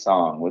is this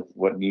song?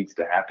 What needs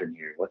to happen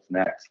here? What's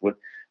next?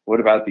 What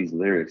about these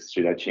lyrics?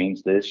 Should I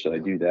change this? Should I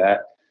do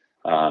that?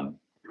 Um,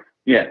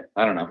 yeah,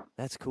 I don't know.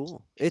 That's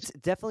cool. It's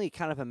definitely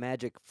kind of a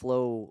magic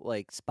flow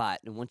like spot,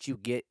 and once you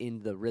get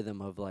in the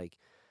rhythm of like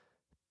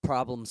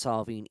problem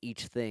solving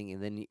each thing,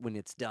 and then when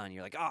it's done,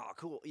 you're like, oh,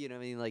 cool. You know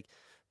what I mean? Like,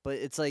 but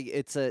it's like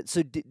it's a.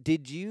 So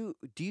did you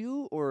do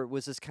you or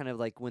was this kind of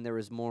like when there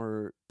was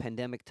more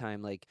pandemic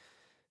time? Like,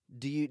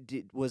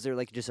 was there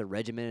like just a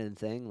regimented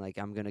thing? Like,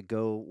 I'm gonna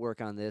go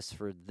work on this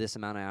for this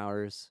amount of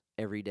hours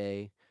every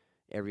day,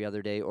 every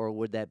other day, or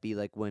would that be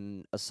like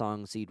when a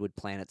song seed would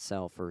plant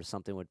itself or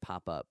something would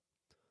pop up?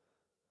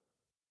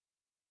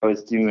 I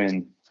was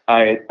doing,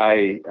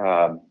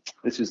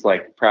 this was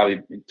like probably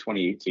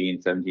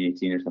 2018, 17,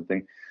 18 or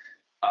something.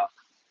 Uh,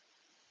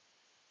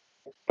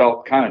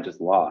 Felt kind of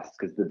just lost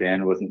because the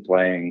band wasn't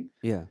playing.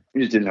 Yeah. We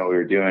just didn't know what we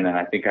were doing, and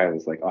I think I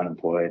was like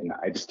unemployed, and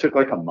I just took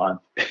like a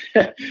month,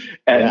 and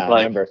Yeah. I like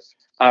remember.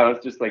 I was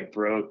just like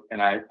broke,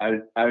 and I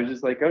was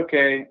just like,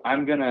 okay,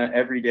 I'm gonna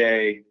every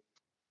day,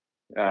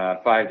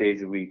 5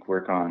 days a week,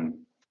 work on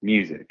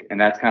music, and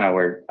that's kind of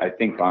where I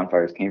think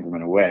bonfires came from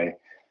in a way.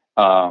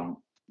 Um,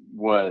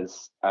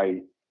 was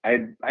I'd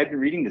been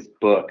reading this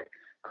book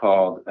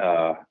called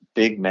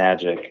Big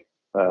Magic.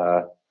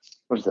 What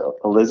is it?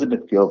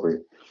 Elizabeth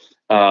Gilbert,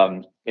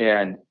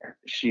 and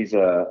she's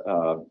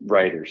a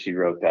writer. She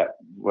wrote that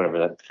whatever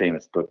that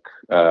famous book,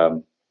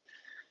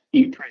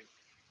 Eat, Pray,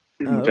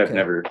 Oh, which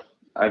okay.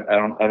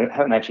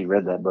 haven't actually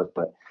read that book,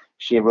 but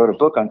she wrote a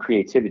book on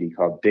creativity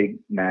called Big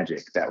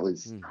Magic. That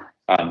was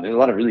Hmm. there's a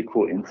lot of really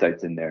cool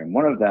insights in there, and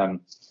one of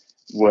them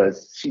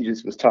was she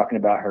just was talking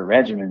about her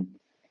regimen.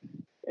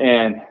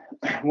 And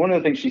one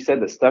of the things she said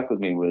that stuck with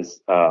me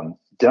was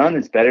done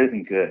is better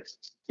than good.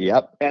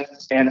 Yep.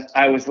 And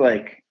I was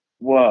like,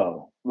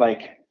 whoa,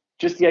 like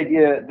just the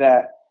idea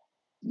that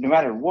no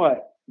matter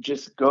what,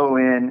 just go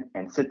in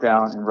and sit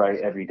down and write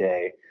every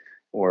day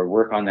or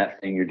work on that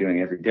thing you're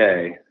doing every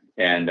day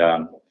and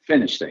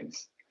finish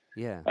things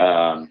Yeah.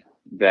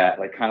 that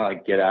like kind of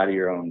like get out of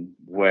your own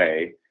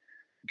way.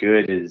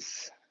 Good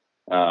is,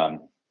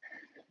 um,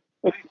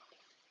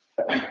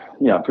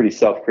 pretty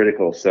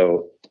self-critical.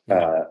 So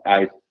Yeah.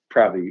 I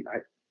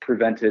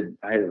prevented,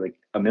 I had like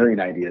a million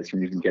ideas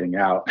from even getting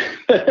out.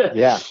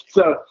 Yeah.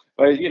 So,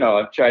 but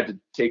I've tried to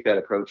take that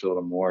approach a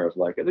little more of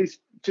like, at least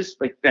just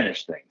like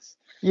finish things.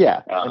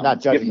 Yeah. And not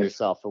Give judging them,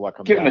 yourself for what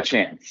comes give them a out.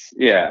 chance.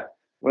 Yeah.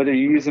 Whether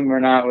you use them or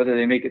not, whether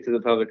they make it to the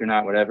public or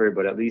not, whatever,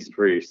 but at least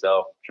for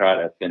yourself, try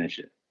to finish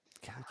it.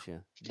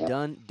 Gotcha.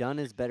 Done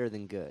is better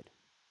than good,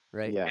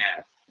 right? Yeah.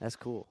 Yeah. That's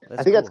cool. I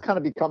That's think that's cool. kind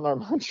of become our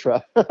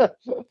mantra.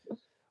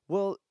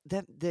 Well,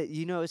 that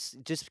it's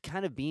just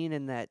kind of being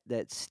in that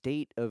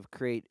state of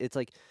create. It's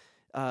like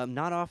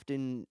not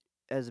often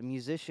as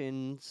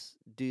musicians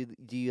do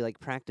you like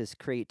practice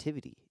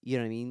creativity. You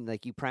know what I mean?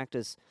 Like you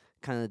practice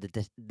kind of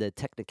the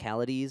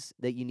technicalities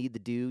that you need to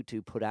do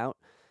to put out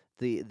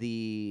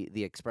the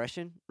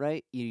expression,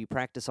 right? You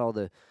practice all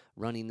the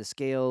running the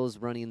scales,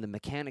 running the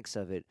mechanics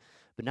of it,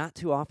 but not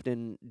too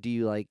often do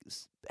you like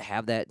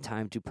have that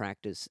time to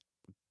practice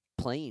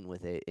playing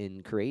with it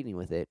and creating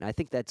with it. And I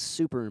think that's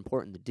super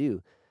important to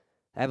do.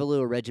 I have a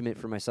little regiment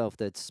for myself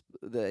that's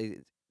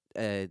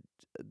uh,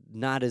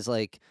 not as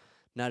like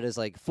not as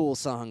like full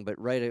song, but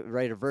write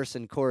a verse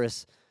and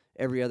chorus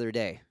every other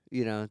day.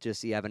 You know,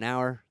 just you have an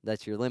hour.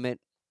 That's your limit.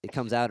 It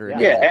comes out or it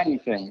Yeah. Yeah, doesn't.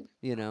 anything.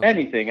 You know.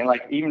 Anything. And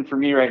like even for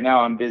me right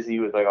now, I'm busy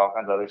with like all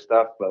kinds of other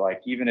stuff. But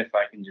like even if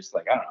I can just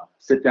like, I don't know,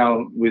 sit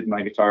down with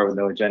my guitar with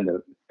no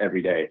agenda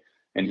every day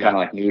and Yeah. kind of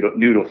like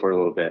noodle for a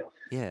little bit.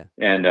 Yeah.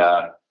 And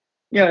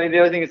the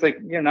other thing is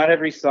like, not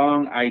every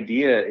song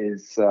idea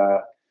is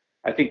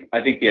I think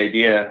the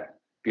idea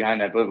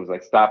behind that book was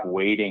like stop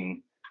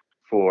waiting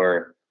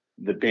for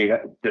the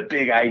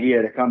big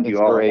idea to come to you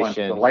all at once.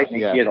 The Inspiration.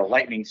 lightning, Yeah. yeah, the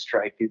lightning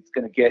strike. It's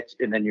gonna get,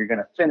 and then you're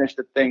gonna finish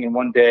the thing in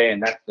one day,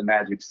 and that's the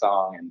magic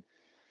song. And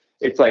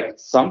it's like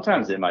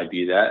sometimes it might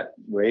be that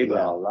way, but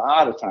Yeah. a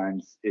lot of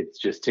times it's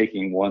just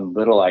taking one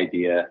little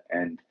idea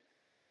and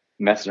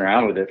messing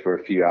around with it for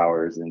a few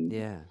hours, and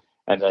Yeah.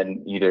 and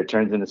then either it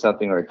turns into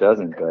something or it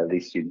doesn't. But at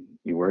least you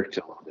worked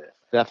a little bit.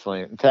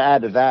 Definitely. To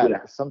add to that,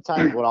 Yeah.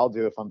 sometimes what I'll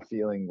do if I'm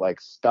feeling like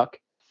stuck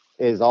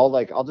is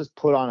I'll just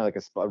put on like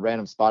a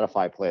random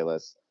Spotify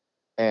playlist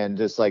and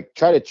just like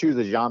try to choose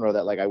a genre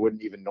that like I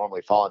wouldn't even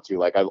normally fall into,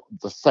 like the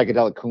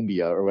psychedelic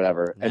cumbia or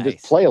whatever, and just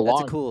Nice. play That's a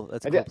along. cool.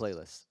 That's a And cool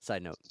playlist.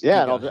 Side note.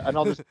 yeah, Keep and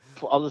going.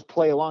 I'll just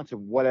play along to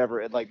whatever,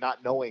 and like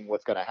not knowing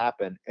what's gonna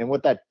happen. And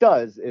what that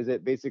does is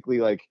it basically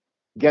like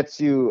gets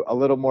you a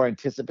little more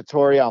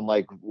anticipatory on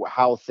like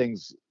how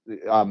things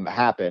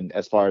happen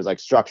as far as like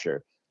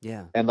structure.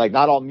 Yeah. And like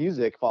not all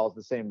music follows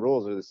the same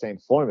rules or the same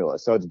formula,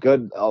 so it's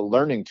good a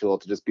learning tool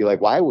to just be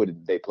like, why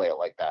would they play it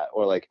like that?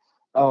 Or like,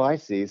 oh, I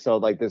see, so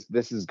like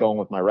this is going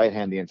with my right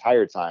hand the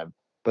entire time,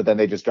 but then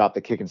they just drop the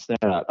kick and snare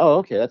out. Oh,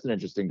 okay, that's an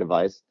interesting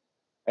device.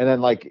 And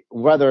then like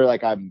whether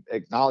like I'm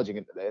acknowledging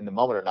it in the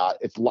moment or not,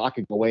 it's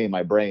locking away in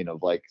my brain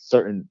of like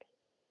certain,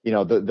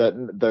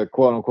 the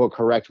quote unquote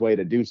correct way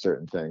to do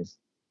certain things.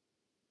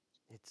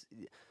 It's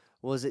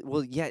was it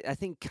well yeah, I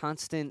think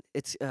constant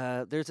it's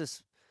there's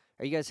this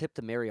are you guys hip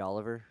to Mary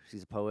Oliver?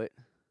 She's a poet.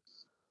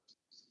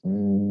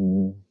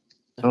 Mm,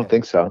 I don't Okay.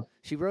 think so.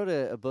 She wrote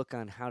a book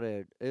on how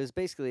to it was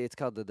basically it's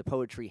called the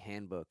Poetry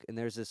Handbook and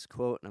there's this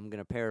quote and I'm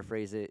going to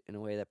paraphrase it in a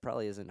way that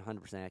probably isn't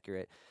 100%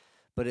 accurate,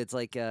 but it's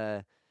like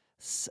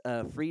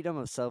freedom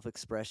of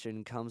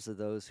self-expression comes to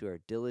those who are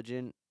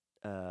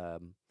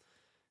um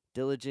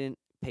diligent,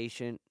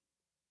 patient,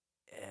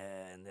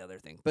 and the other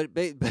thing. But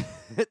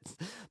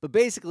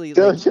basically like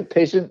Diligent,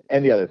 patient,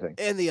 and the other thing.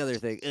 and the other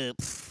thing,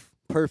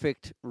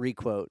 perfect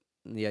requote.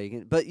 Yeah, you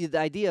can. But the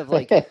idea of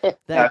like the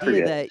I idea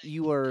forget. that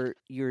you're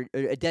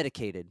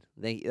dedicated.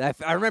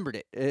 I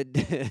remembered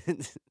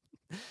it.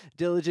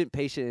 Diligent,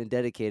 patient, and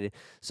dedicated.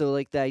 So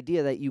like the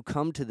idea that you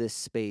come to this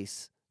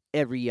space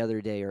every other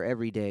day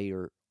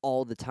or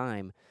all the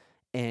time,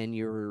 and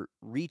you're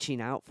reaching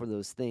out for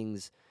those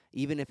things,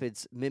 even if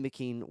it's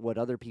mimicking what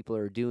other people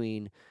are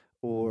doing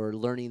or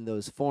learning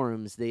those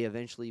forms, they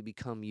eventually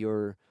become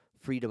your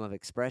freedom of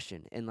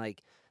expression. And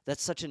like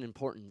that's such an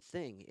important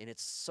thing and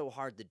it's so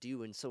hard to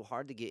do and so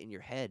hard to get in your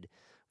head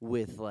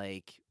with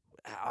like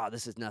oh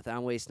this is nothing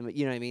I'm wasting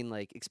you know what I mean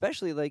like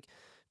especially like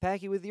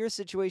Packy with your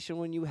situation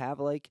when you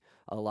have like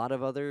a lot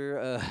of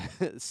other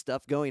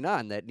stuff going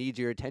on that needs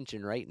your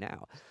attention right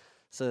now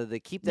so to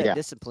keep that Yeah,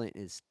 discipline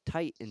is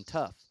tight and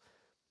tough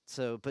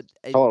so but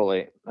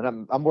totally.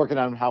 And I'm working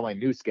on how my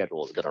new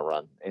schedule is going to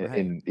run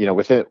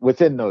right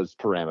within those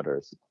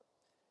parameters.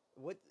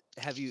 what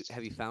have you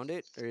found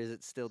it or is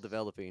it still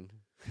developing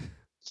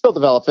Still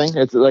developing.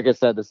 It's like I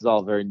said, this is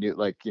all very new.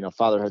 Like,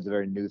 fatherhood's a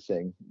very new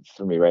thing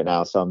for me right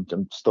now. So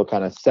I'm still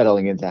kind of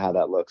settling into how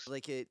that looks.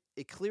 Like it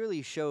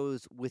clearly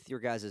shows with your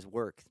guys'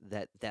 work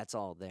that that's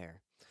all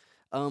there.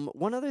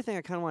 One other thing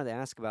I kind of wanted to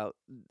ask about,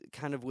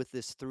 kind of with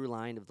this through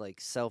line of like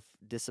self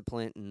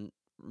discipline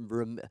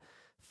and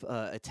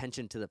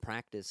attention to the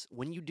practice.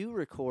 When you do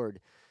record,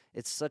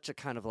 it's such a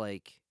kind of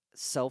like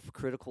self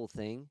critical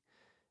thing.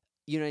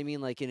 You know what I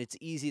mean? Like, and it's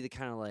easy to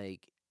kind of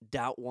like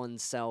doubt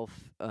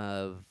oneself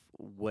of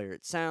where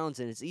it sounds,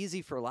 and it's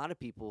easy for a lot of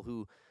people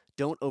who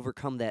don't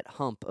overcome that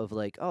hump of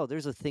like, oh,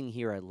 there's a thing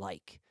here I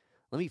like.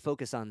 Let me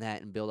focus on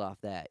that and build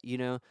off that. You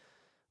know,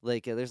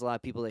 like there's a lot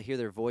of people that hear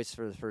their voice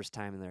for the first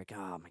time and they're like,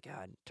 oh my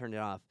god, turn it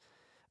off.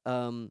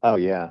 Um, Oh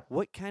yeah.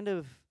 what kind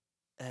of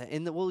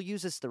we'll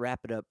use this to wrap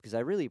it up because I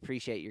really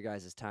appreciate your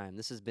guys' time.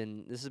 This has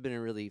been a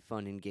really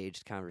fun,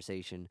 engaged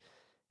conversation,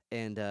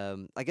 and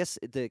I guess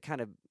the kind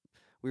of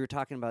we were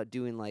talking about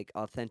doing like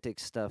authentic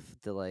stuff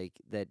to like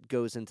that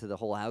goes into the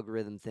whole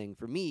algorithm thing.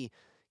 For me,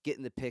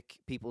 getting to pick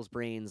people's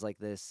brains like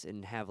this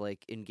and have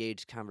like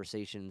engaged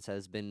conversations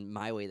has been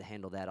my way to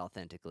handle that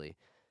authentically.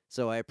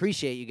 So I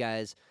appreciate you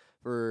guys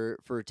for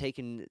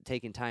taking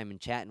time and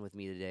chatting with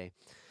me today.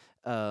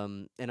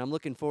 And I'm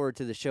looking forward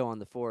to the show on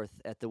the 4th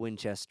at the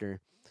Winchester.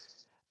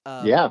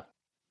 Um, Yeah.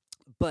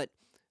 but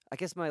I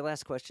guess my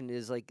last question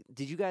is like,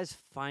 did you guys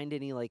find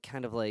any like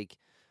kind of like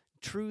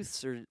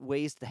truths or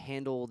ways to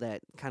handle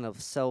that kind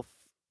of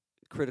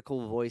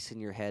self-critical voice in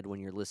your head when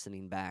you're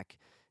listening back,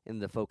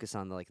 and the focus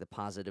on like the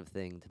positive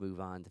thing to move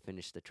on to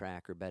finish the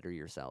track or better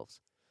yourselves?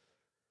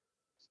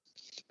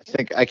 I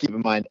think I keep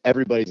in mind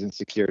everybody's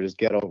insecure. Just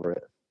get over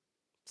it.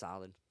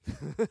 Solid.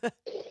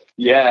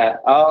 Yeah,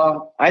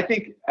 I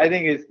think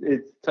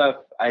it's tough.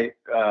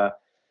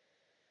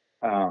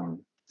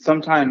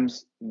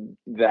 Sometimes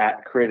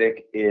that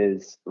critic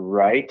is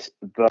right,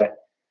 but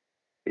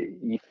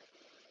you,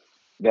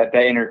 that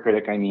inner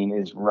critic, I mean,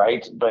 is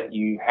right, but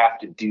you have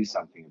to do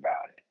something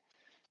about it.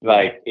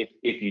 Like if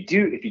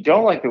you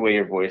don't like the way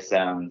your voice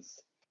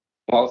sounds,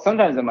 well,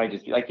 sometimes it might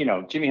just be like,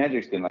 Jimi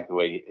Hendrix didn't like the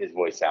way his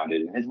voice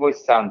sounded, and his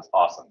voice sounds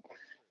awesome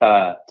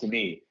to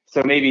me.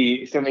 So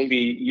maybe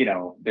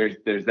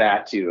there's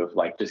that too of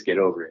like just get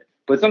over it.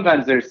 But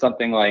sometimes there's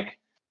something like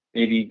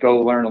maybe go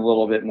learn a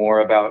little bit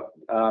more about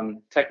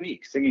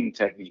technique, singing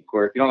technique,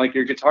 or if you don't like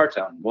your guitar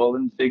tone, well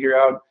then figure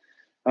out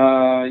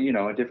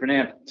a different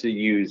amp to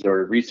use,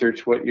 or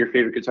research what your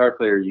favorite guitar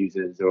player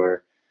uses,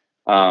 or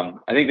I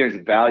think there's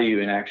value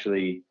in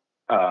actually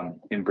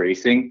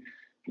embracing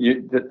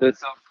the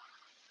self,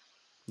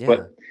 Yeah.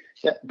 but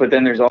but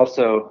then there's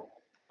also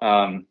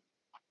um,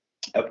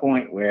 a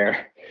point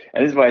where,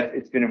 and this is why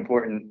it's been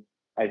important,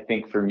 I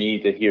think, for me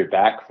to hear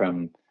back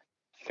from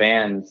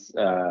fans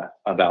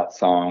about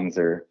songs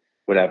or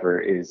whatever.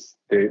 Is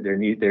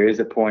there is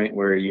a point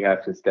where you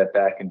have to step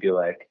back and be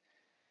like,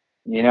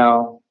 you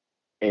know,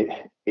 it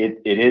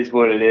it is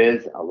what it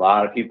is. A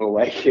lot of people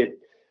like it,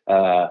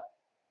 uh,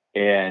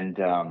 and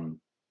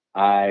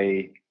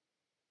I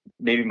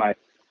maybe my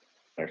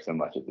or so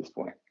much at this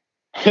point.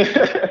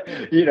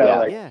 Yeah.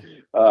 Like Yeah.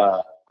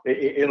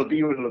 it'll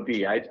be what it'll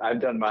be. I've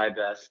done my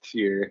best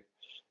here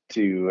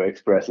to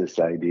express this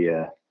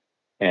idea,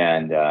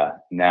 and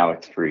now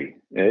it's free.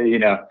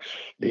 It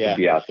can Yeah.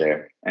 be out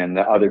there, and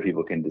the other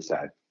people can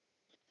decide.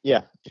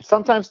 Yeah.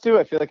 Sometimes too,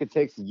 I feel like it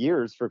takes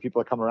years for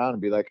people to come around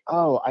and be like,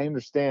 "Oh, I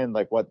understand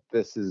like what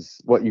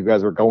you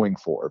guys were going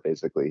for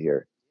basically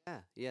here."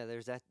 Yeah, yeah,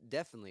 there's that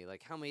definitely.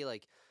 Like how many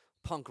like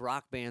punk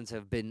rock bands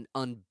have been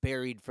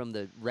unburied from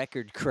the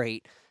record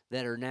crate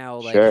that are now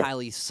like Sure.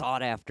 highly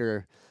sought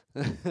after.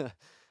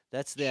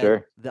 That's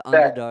Sure. the That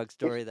underdog it's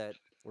story that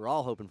we're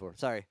all hoping for.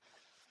 Sorry.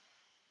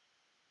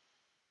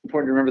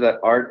 important to remember that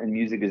art and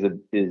music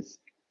is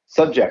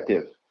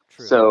subjective.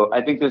 True. So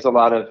I think there's a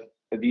lot of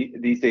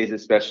these days,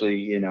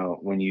 especially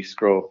when you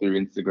scroll through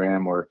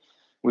Instagram or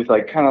with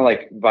like kind of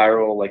like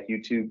viral like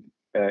YouTube,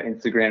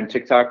 Instagram,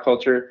 TikTok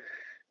culture,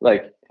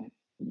 like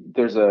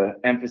there's a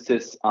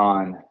emphasis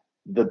on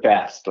the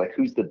best, like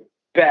who's the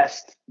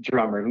best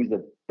drummer, who's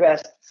the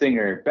best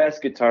singer,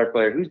 best guitar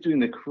player, who's doing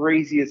the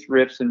craziest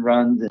riffs and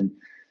runs,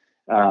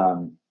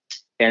 um,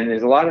 and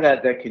there's a lot of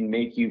that can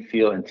make you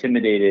feel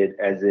intimidated,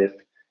 as if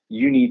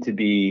you need to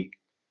be.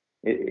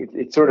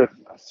 It's sort of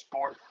a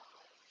sport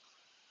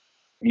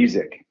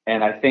music,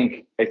 and I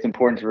think it's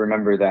important to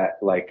remember that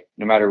like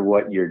no matter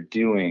what you're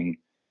doing,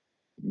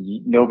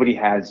 nobody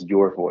has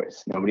your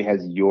voice, nobody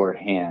has your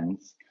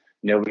hands,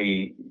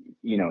 nobody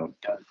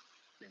does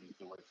things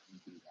the way you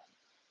do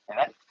them, and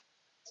that's,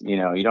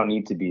 you don't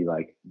need to be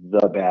like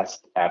the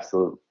best,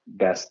 absolute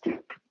best,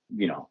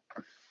 you know.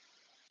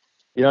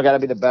 You don't got to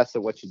be the best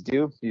at what you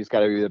do. You just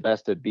got to be the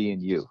best at being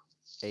you.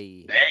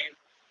 A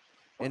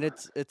And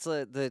it's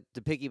the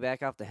to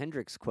piggyback off the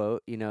Hendrix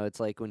quote, it's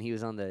like when he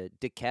was on the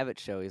Dick Cavett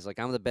show, he's like,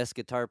 "I'm the best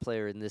guitar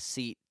player in this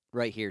seat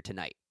right here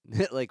tonight."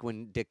 Like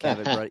when Dick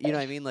Cavett brought, you know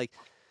what I mean? Like,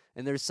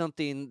 and there's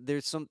something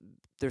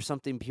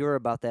pure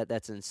about that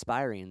that's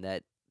inspiring,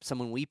 that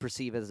someone we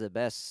perceive as the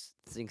best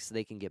thinks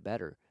they can get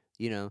better,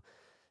 you know.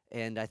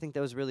 And I think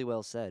that was really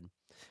well said.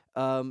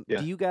 Do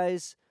you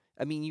guys?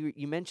 I mean,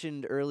 you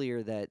mentioned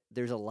earlier that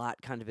there's a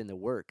lot kind of in the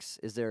works.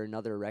 Is there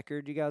another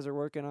record you guys are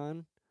working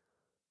on?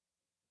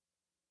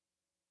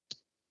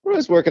 We're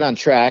just working on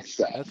tracks.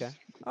 Okay.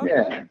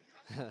 Yeah.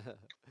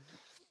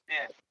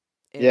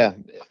 And, Yeah.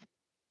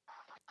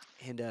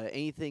 And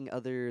anything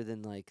other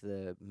than like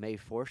the May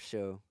 4th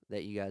show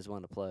that you guys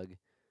want to plug?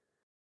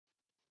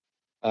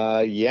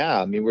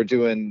 Yeah. I mean, we're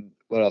doing,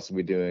 what else are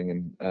we doing?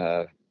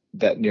 And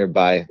that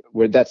nearby,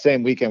 that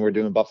same weekend, we're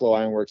doing Buffalo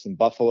Ironworks in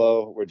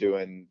Buffalo. We're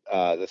doing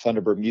the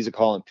Thunderbird Music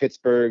Hall in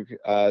Pittsburgh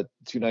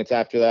 2 nights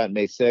after that,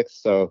 May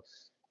 6th. So,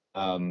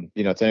 to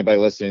anybody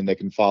listening, they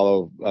can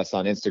follow us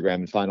on Instagram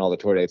and find all the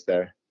tour dates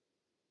there.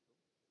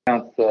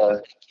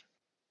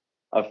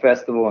 A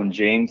festival in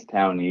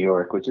Jamestown, New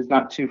York, which is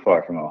not too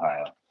far from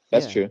Ohio.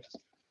 That's true.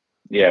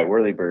 Yeah,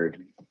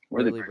 Whirlybird.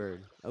 Whirlybird.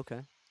 Okay.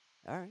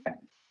 All right.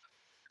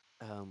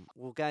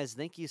 Well, guys,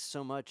 thank you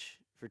so much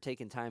for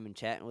taking time and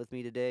chatting with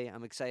me today.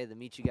 I'm excited to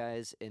meet you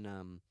guys in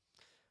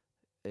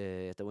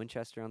at the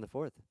Winchester on the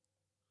 4th.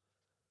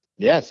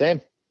 Yeah, same.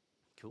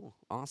 Cool.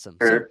 Awesome.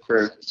 For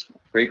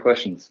great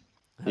questions.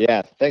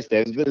 Yeah, thanks,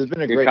 Dave. It's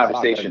been a Good great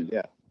conversation.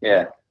 Talk.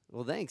 Yeah.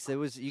 Well, thanks.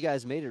 You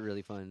guys made it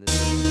really fun.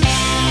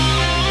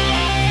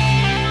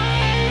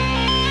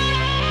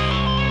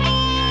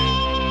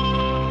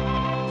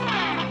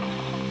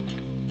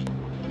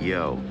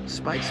 Yo,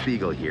 Spike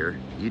Spiegel here.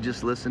 You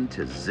just listened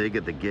to Zig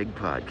at the Gig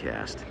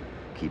podcast.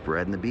 Keep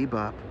riding the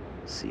bebop.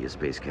 See you,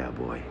 Space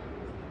Cowboy.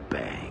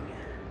 Bang.